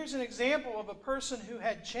again, here's an example of a person who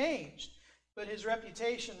had changed, but his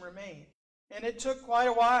reputation remained. And it took quite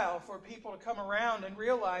a while for people to come around and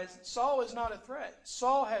realize that Saul is not a threat.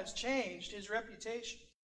 Saul has changed. His reputation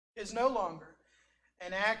is no longer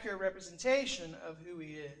an accurate representation of who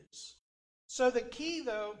he is. So the key,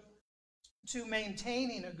 though, to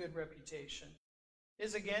maintaining a good reputation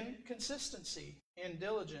is, again, consistency and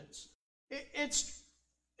diligence.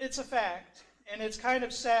 It's a fact, and it's kind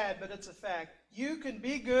of sad, but it's a fact. You can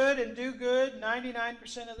be good and do good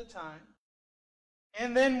 99% of the time,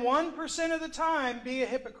 and then 1% of the time be a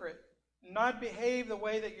hypocrite, not behave the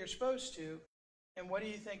way that you're supposed to. And what do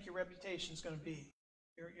you think your reputation is going to be?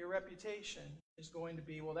 Your reputation is going to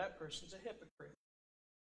be, well, that person's a hypocrite.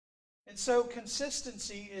 And so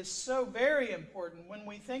consistency is so very important when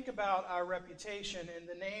we think about our reputation and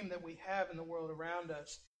the name that we have in the world around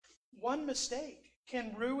us. One mistake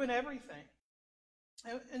can ruin everything.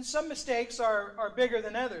 And some mistakes are bigger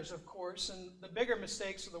than others, of course, and the bigger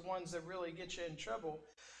mistakes are the ones that really get you in trouble.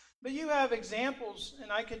 But you have examples,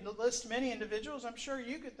 and I could list many individuals, I'm sure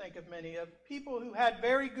you could think of many, of people who had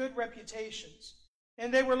very good reputations,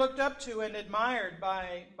 and they were looked up to and admired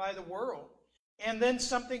by the world. And then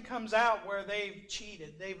something comes out where they've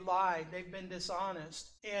cheated, they've lied, they've been dishonest,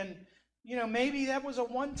 and maybe that was a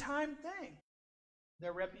one-time thing.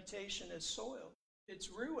 Their reputation is soiled. It's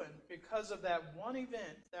ruined because of that one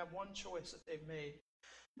event, that one choice that they've made.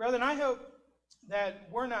 Brethren, I hope that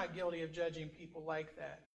we're not guilty of judging people like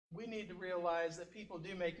that. We need to realize that people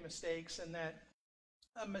do make mistakes, and that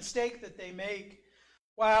a mistake that they make,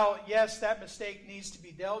 while, yes, that mistake needs to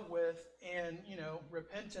be dealt with, and,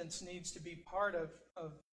 repentance needs to be part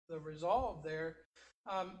of the resolve there,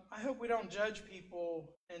 I hope we don't judge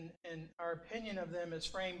people and our opinion of them is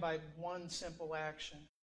framed by one simple action,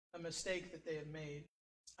 a mistake that they have made.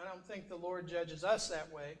 I don't think the Lord judges us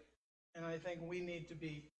that way, and I think we need to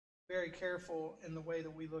be very careful in the way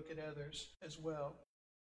that we look at others as well.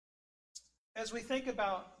 As we think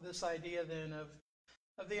about this idea then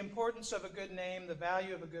of the importance of a good name, the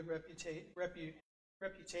value of a good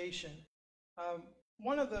reputation,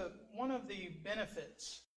 one of the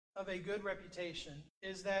benefits of a good reputation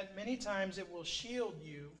is that many times it will shield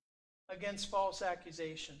you against false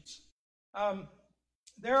accusations.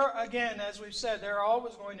 There are, again, as we've said, there are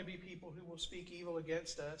always going to be people who will speak evil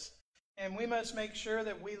against us, and we must make sure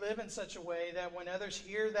that we live in such a way that when others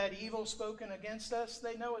hear that evil spoken against us,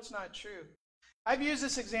 they know it's not true. I've used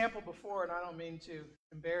this example before, and I don't mean to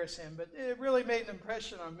embarrass him, but it really made an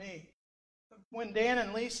impression on me. When Dan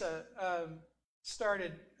and Lisa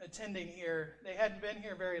started attending here, they hadn't been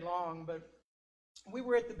here very long, but we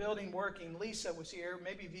were at the building working. Lisa was here,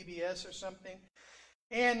 maybe VBS or something,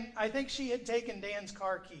 and I think she had taken Dan's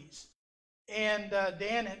car keys. And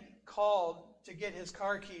Dan had called to get his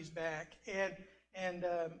car keys back, and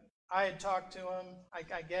I had talked to him,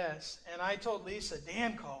 I guess, and I told Lisa,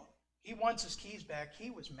 Dan called. He wants his keys back. He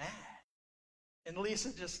was mad. And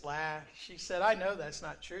Lisa just laughed. She said, I know that's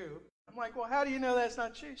not true. I'm like, well, how do you know that's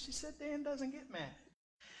not true? She said, Dan doesn't get mad.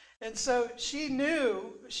 And so she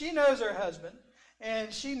knows her husband,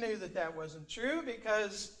 and she knew that wasn't true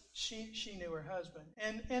because she knew her husband.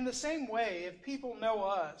 And in the same way, if people know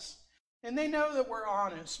us, and they know that we're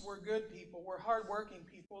honest, we're good people, we're hardworking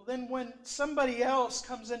people, then when somebody else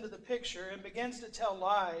comes into the picture and begins to tell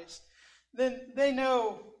lies, then they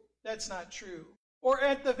know that's not true. Or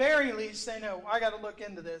at the very least, they know, I got to look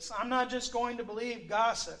into this. I'm not just going to believe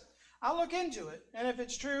gossip. I'll look into it. And if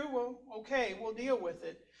it's true, well, okay, we'll deal with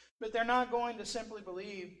it. But they're not going to simply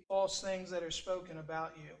believe false things that are spoken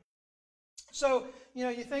about you. So,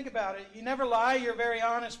 you think about it. You never lie. You're a very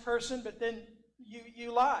honest person, but then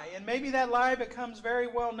you lie. And maybe that lie becomes very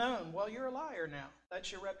well known. Well, you're a liar now.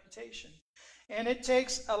 That's your reputation. And it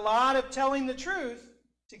takes a lot of telling the truth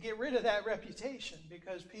to get rid of that reputation,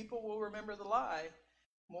 because people will remember the lie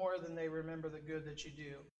more than they remember the good that you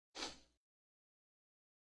do.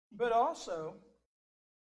 But also,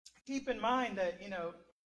 keep in mind that,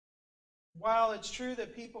 while it's true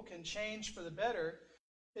that people can change for the better,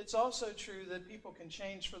 it's also true that people can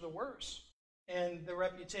change for the worse. And the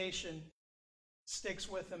reputation sticks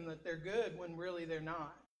with them that they're good when really they're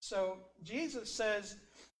not. So Jesus says,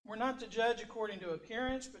 we're not to judge according to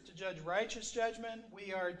appearance, but to judge righteous judgment.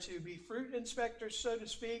 We are to be fruit inspectors, so to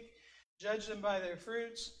speak, judge them by their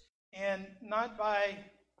fruits, and not by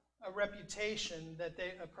a reputation that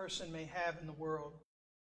a person may have in the world.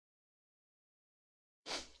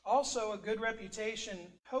 Also, a good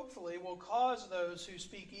reputation, hopefully, will cause those who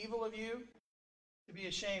speak evil of you to be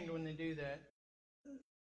ashamed when they do that.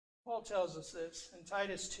 Paul tells us this in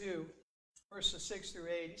Titus 2, verses 6 through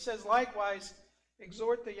 8. He says, likewise,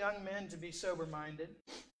 Exhort the young men to be sober-minded,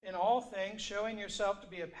 in all things showing yourself to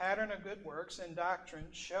be a pattern of good works and doctrine,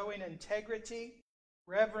 showing integrity,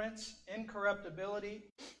 reverence, incorruptibility,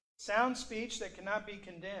 sound speech that cannot be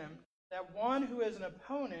condemned, that one who is an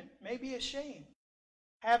opponent may be ashamed,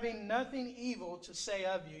 having nothing evil to say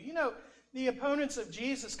of you. You know, the opponents of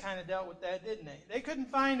Jesus kind of dealt with that, didn't they? They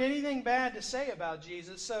couldn't find anything bad to say about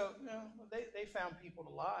Jesus, so they found people to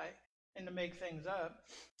lie and to make things up.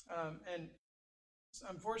 And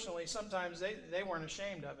unfortunately, sometimes they weren't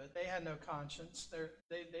ashamed of it. They had no conscience.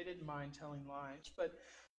 They didn't mind telling lies. But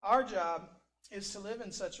our job is to live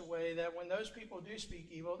in such a way that when those people do speak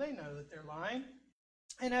evil, they know that they're lying,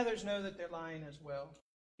 and others know that they're lying as well.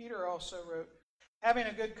 Peter also wrote, having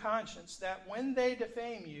a good conscience, that when they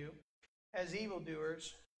defame you as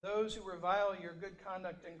evildoers, those who revile your good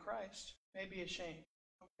conduct in Christ may be ashamed.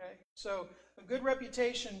 Okay? So a good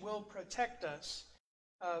reputation will protect us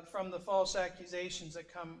from the false accusations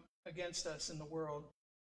that come against us in the world.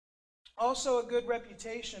 Also, a good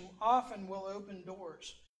reputation often will open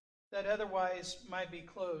doors that otherwise might be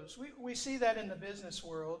closed. We see that in the business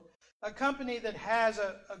world. A company that has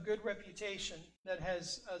a good reputation, that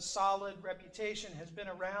has a solid reputation, has been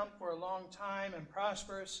around for a long time and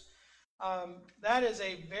prosperous, that is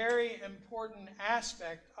a very important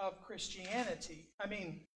aspect of Christianity. I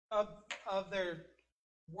mean, of their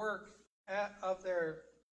work, of their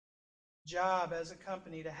job as a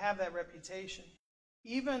company, to have that reputation.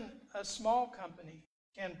 Even a small company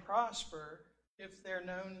can prosper if they're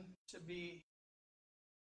known to be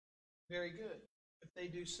very good, if they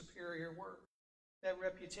do superior work. That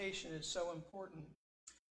reputation is so important.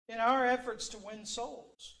 In our efforts to win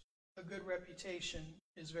souls, a good reputation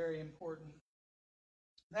is very important.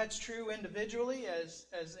 That's true individually.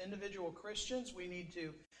 As individual Christians, we need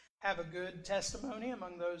to have a good testimony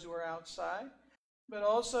among those who are outside. But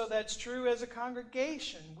also that's true as a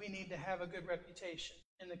congregation. We need to have a good reputation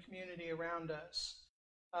in the community around us.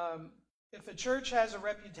 If a church has a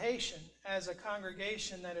reputation as a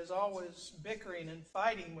congregation that is always bickering and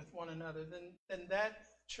fighting with one another, then that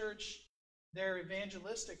church, their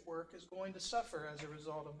evangelistic work is going to suffer as a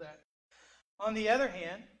result of that. On the other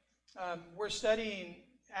hand, we're studying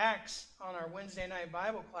Acts on our Wednesday night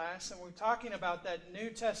Bible class, and we're talking about that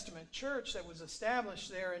New Testament church that was established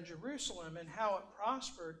there in Jerusalem and how it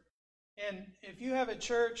prospered. And if you have a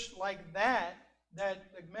church like that the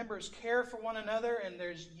members care for one another and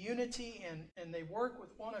there's unity and they work with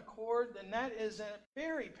one accord, then that is a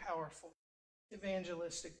very powerful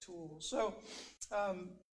evangelistic tool. So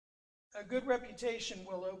a good reputation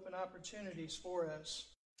will open opportunities for us.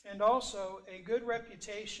 And also, a good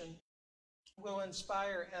reputation will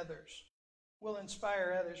inspire others.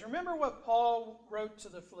 Remember what Paul wrote to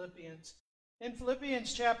the Philippians. In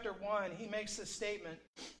Philippians chapter 1, he makes this statement,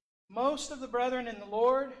 most of the brethren in the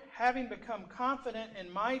Lord, having become confident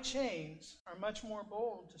in my chains, are much more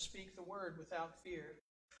bold to speak the word without fear.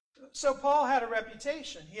 So Paul had a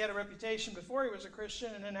reputation. He had a reputation before he was a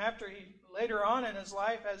Christian, and then later on in his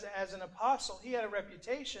life as an apostle, he had a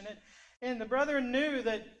reputation. And the brethren knew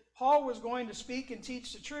that Paul was going to speak and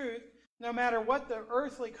teach the truth, no matter what the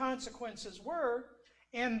earthly consequences were.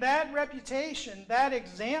 And that reputation, that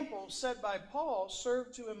example set by Paul,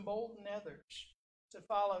 served to embolden others to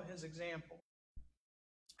follow his example.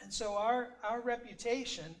 And so our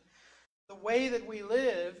reputation, the way that we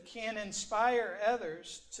live, can inspire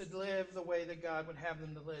others to live the way that God would have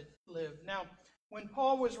them to live. Now, when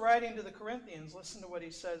Paul was writing to the Corinthians, listen to what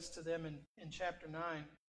he says to them in chapter 9.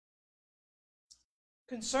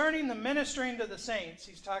 Concerning the ministering to the saints,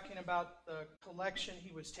 he's talking about the collection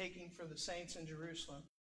he was taking for the saints in Jerusalem.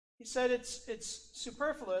 He said, it's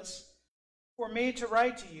superfluous for me to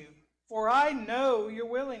write to you, for I know your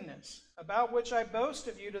willingness, about which I boast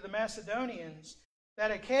of you to the Macedonians,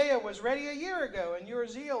 that Achaia was ready a year ago, and your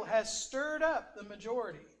zeal has stirred up the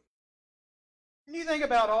majority. And you think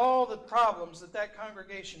about all the problems that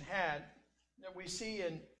congregation had that we see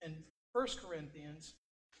in 1 Corinthians.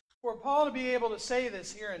 For Paul to be able to say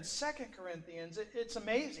this here in 2 Corinthians, it's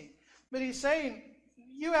amazing. But he's saying,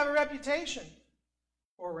 you have a reputation,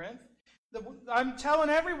 Corinth. I'm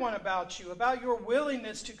telling everyone about you, about your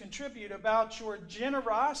willingness to contribute, about your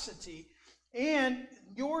generosity, and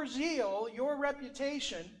your zeal, your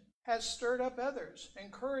reputation has stirred up others,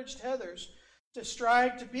 encouraged others to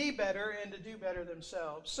strive to be better and to do better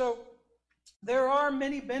themselves. So there are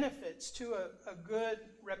many benefits to a good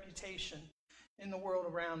reputation in the world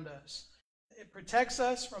around us. It protects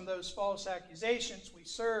us from those false accusations. We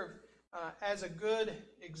serve as a good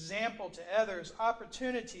example to others.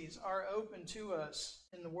 Opportunities are open to us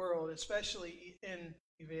in the world, especially in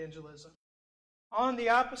evangelism. On the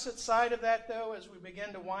opposite side of that, though, as we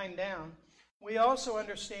begin to wind down, we also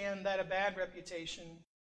understand that a bad reputation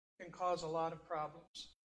can cause a lot of problems.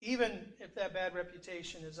 Even if that bad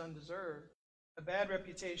reputation is undeserved, a bad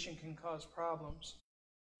reputation can cause problems.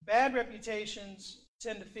 Bad reputations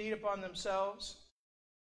tend to feed upon themselves.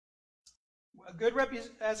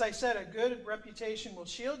 As I said, a good reputation will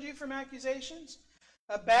shield you from accusations.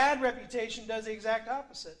 A bad reputation does the exact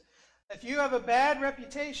opposite. If you have a bad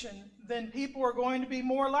reputation, then people are going to be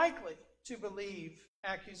more likely to believe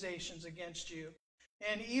accusations against you.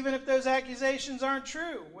 And even if those accusations aren't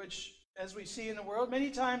true, which, as we see in the world, many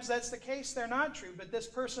times that's the case, they're not true, but this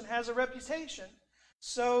person has a reputation,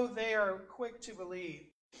 so they are quick to believe.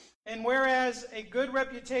 And whereas a good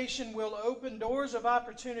reputation will open doors of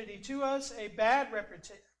opportunity to us, a bad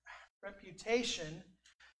reputation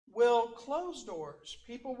will close doors.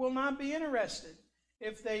 People will not be interested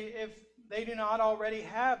if they do not already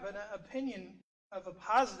have an opinion of a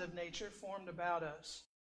positive nature formed about us.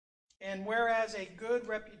 And whereas a good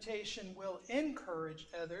reputation will encourage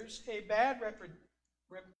others, a bad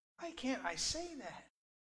why can't I say that?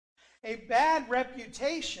 A bad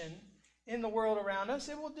reputation in the world around us,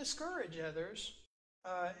 it will discourage others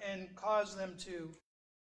and cause them to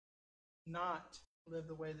not live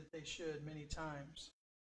the way that they should many times.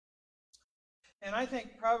 And I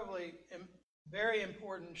think probably very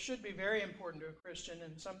important, should be very important to a Christian,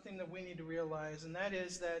 and something that we need to realize, and that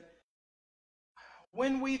is that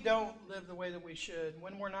when we don't live the way that we should,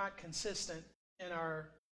 when we're not consistent in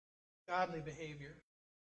our godly behavior,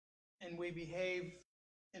 and we behave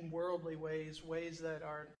in worldly ways, ways that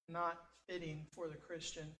are not fitting for the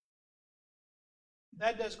Christian,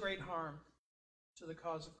 that does great harm to the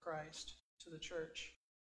cause of Christ, to the church.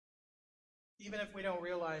 Even if we don't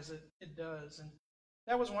realize it, it does. And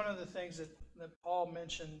that was one of the things that Paul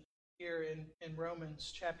mentioned here in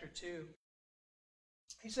Romans chapter 2.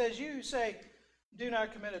 He says, you who say, do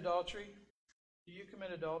not commit adultery, do you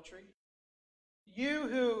commit adultery? You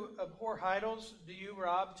who abhor idols, do you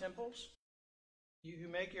rob temples? You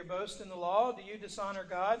who make your boast in the law, do you dishonor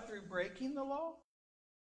God through breaking the law?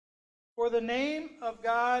 For the name of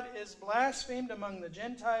God is blasphemed among the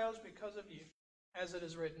Gentiles because of you, as it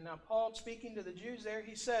is written. Now, Paul, speaking to the Jews there,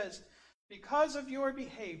 he says, because of your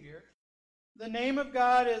behavior, the name of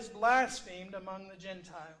God is blasphemed among the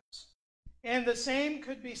Gentiles. And the same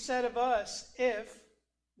could be said of us if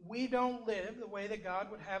we don't live the way that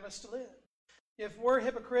God would have us to live. If we're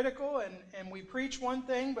hypocritical and we preach one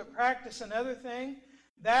thing but practice another thing,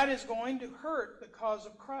 that is going to hurt the cause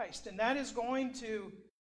of Christ. And that is going to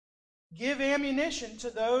give ammunition to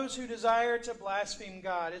those who desire to blaspheme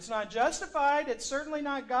God. It's not justified. It's certainly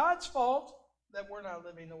not God's fault that we're not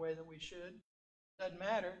living the way that we should. Doesn't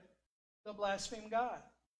matter. They'll blaspheme God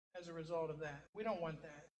as a result of that. We don't want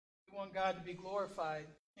that. We want God to be glorified.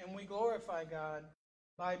 And we glorify God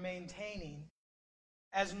by maintaining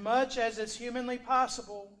as much as is humanly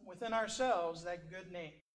possible within ourselves that good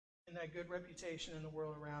name and that good reputation in the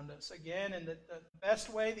world around us. Again, and the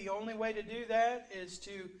best way, the only way to do that is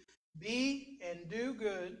to be and do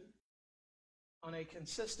good on a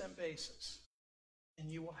consistent basis, and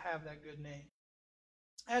you will have that good name.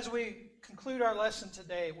 As we conclude our lesson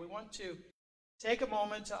today, we want to take a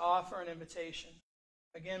moment to offer an invitation.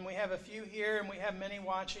 Again, we have a few here and we have many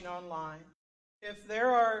watching online. If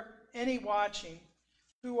there are any watching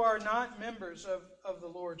who are not members of the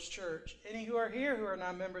Lord's church, any who are here who are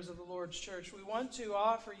not members of the Lord's church, we want to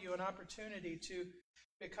offer you an opportunity to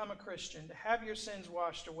become a Christian, to have your sins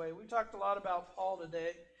washed away. We talked a lot about Paul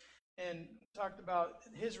today and talked about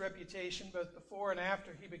his reputation both before and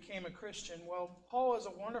after he became a Christian. Well, Paul is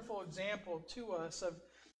a wonderful example to us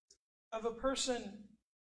of a person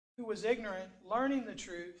who was ignorant, learning the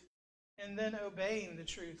truth, and then obeying the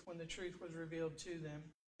truth when the truth was revealed to them.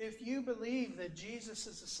 If you believe that Jesus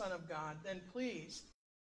is the Son of God, then please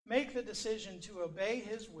make the decision to obey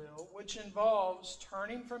his will, which involves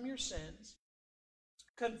turning from your sins,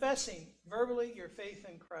 confessing verbally your faith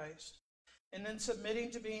in Christ, and then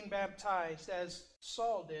submitting to being baptized as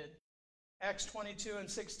Saul did. Acts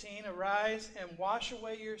 22:16, arise and wash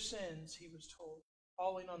away your sins, he was told,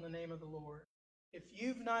 calling on the name of the Lord. If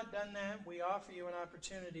you've not done that, we offer you an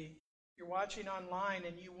opportunity. If you're watching online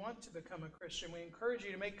and you want to become a Christian, we encourage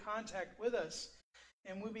you to make contact with us,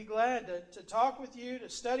 and we'll be glad to talk with you, to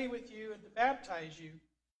study with you, and to baptize you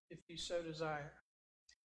if you so desire.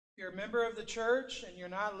 If you're a member of the church and you're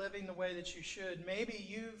not living the way that you should, maybe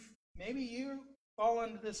you fall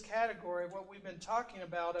into this category of what we've been talking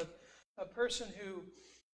about, of a person who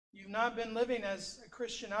you've not been living as a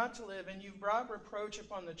Christian ought to live, and you've brought reproach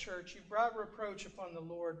upon the church, you've brought reproach upon the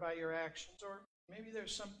Lord by your actions, or Maybe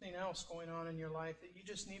there's something else going on in your life that you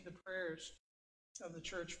just need the prayers of the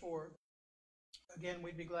church for. Again,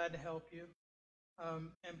 we'd be glad to help you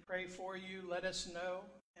and pray for you. Let us know,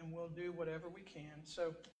 and we'll do whatever we can.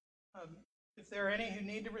 So if there are any who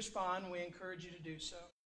need to respond, we encourage you to do so.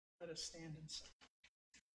 Let us stand and sing.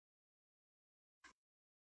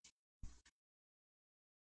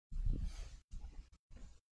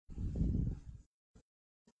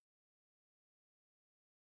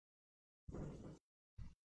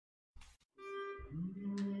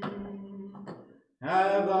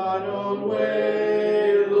 Have thine own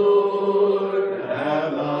way, Lord,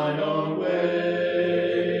 have thine own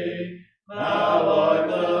way. Thou art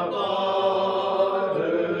the potter,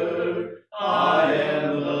 I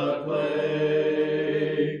am the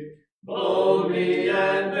clay. Mold me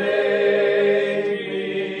and make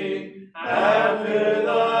me after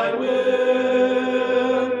thy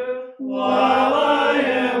will, while I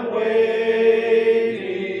am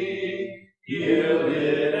waiting,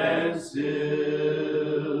 yielded and still.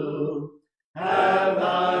 Have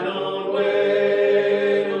thine own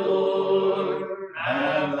way, Lord,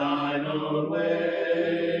 have thine own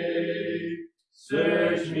way.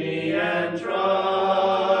 Search me and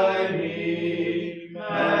try me,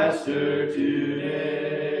 Master, today.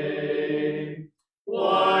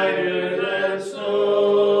 Whiter than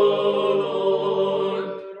snow,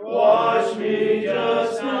 Lord, wash me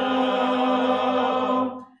just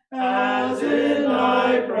now, as in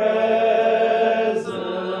thy presence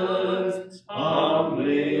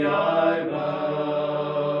humbly I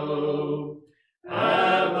bow.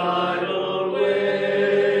 Have thine own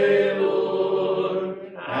way, Lord,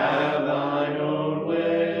 have thine own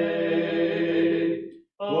way.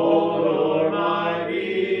 Hold o'er my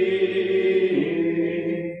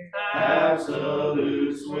being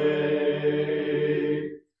absolute sway.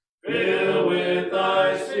 Fill with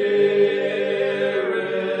thy Spirit,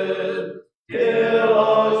 till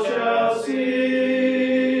all shall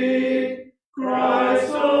see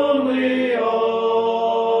Christ only,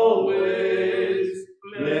 always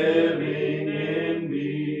living in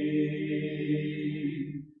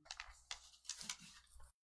me.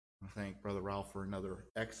 I thank Brother Ralph for another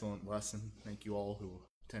excellent lesson. Thank you all who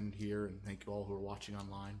attended here, and thank you all who are watching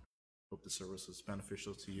online. Hope the service was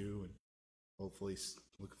beneficial to you, and hopefully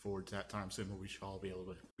looking forward to that time soon where we should all be able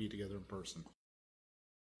to be together in person.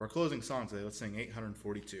 For our closing song today, let's sing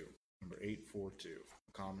 842, number 842,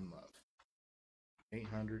 Common Love.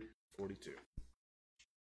 842.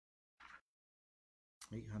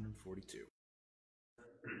 842.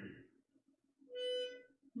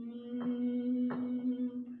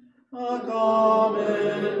 A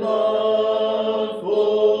common love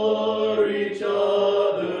for each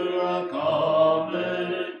other, a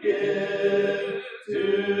common gift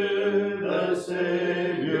to the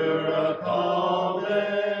Savior, a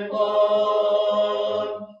common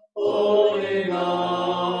bond holding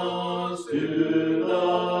us to the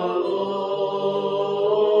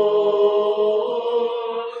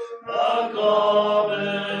Lord, a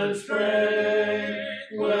common strength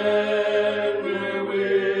when we're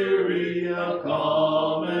weary, a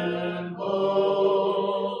common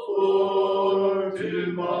hope for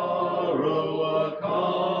tomorrow, a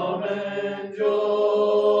common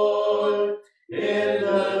joy in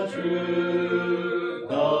the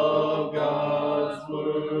truth of God's word.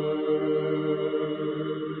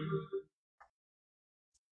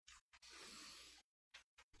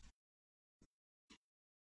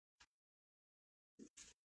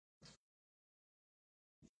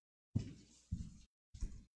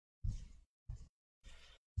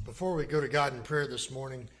 Before we go to God in prayer this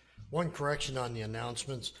morning, one correction on the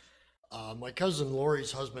announcements. My cousin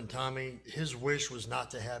Lori's husband, Tommy, his wish was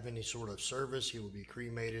not to have any sort of service. He will be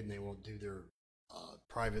cremated and they won't do their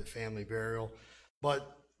private family burial.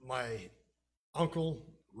 But my uncle,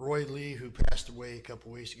 Roy Lee, who passed away a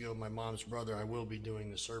couple weeks ago, my mom's brother, I will be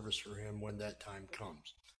doing the service for him when that time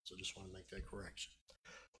comes. So just want to make that correction.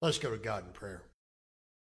 Let's go to God in prayer.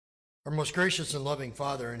 Our most gracious and loving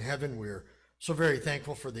Father in heaven, we're so very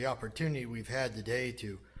thankful for the opportunity we've had today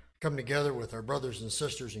to come together with our brothers and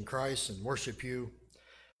sisters in Christ and worship you.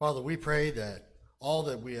 Father, we pray that all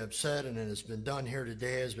that we have said and that has been done here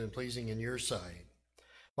today has been pleasing in your sight.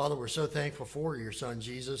 Father, we're so thankful for your son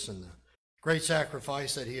Jesus and the great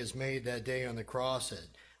sacrifice that he has made that day on the cross, that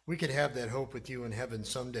we could have that hope with you in heaven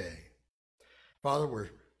someday. Father,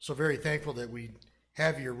 we're so very thankful that we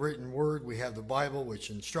have your written word. We have the Bible,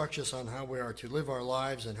 which instructs us on how we are to live our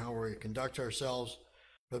lives and how we conduct ourselves.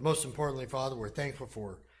 But most importantly, Father, we're thankful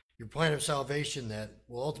for your plan of salvation that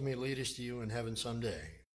will ultimately lead us to you in heaven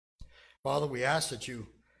someday. Father, we ask that you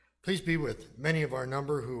please be with many of our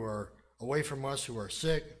number who are away from us who are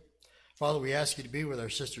sick. Father, we ask you to be with our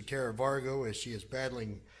sister Tara Vargo as she is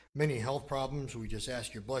battling many health problems. We just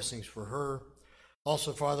ask your blessings for her.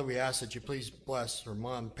 Also, Father, we ask that you please bless her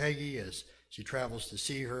mom, Peggy, as she travels to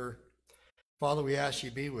see her. Father, we ask you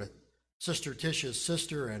to be with Sister Tisha's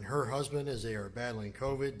sister and her husband as they are battling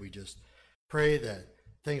COVID. We just pray that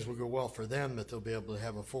things will go well for them, that they'll be able to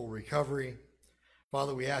have a full recovery.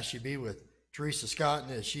 Father, we ask you to be with Teresa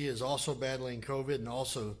Scotton as she is also battling COVID, and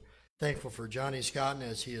also thankful for Johnny Scotton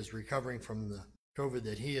as he is recovering from the COVID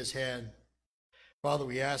that he has had. Father,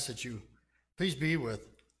 we ask that you please be with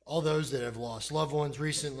all those that have lost loved ones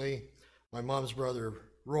recently. My mom's brother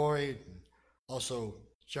Roy, and also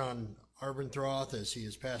John Arbentroth as he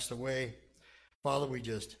has passed away. Father, we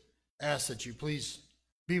just ask that you please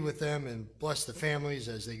be with them and bless the families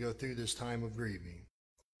as they go through this time of grieving.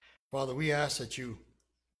 Father, we ask that you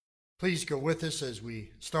please go with us as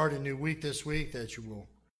we start a new week this week, that you will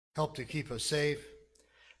help to keep us safe.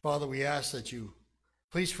 Father, we ask that you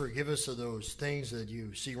please forgive us of those things that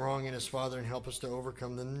you see wrong in us, Father, and help us to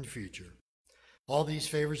overcome them in the future. All these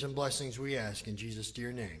favors and blessings we ask in Jesus'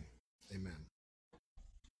 dear name. Amen.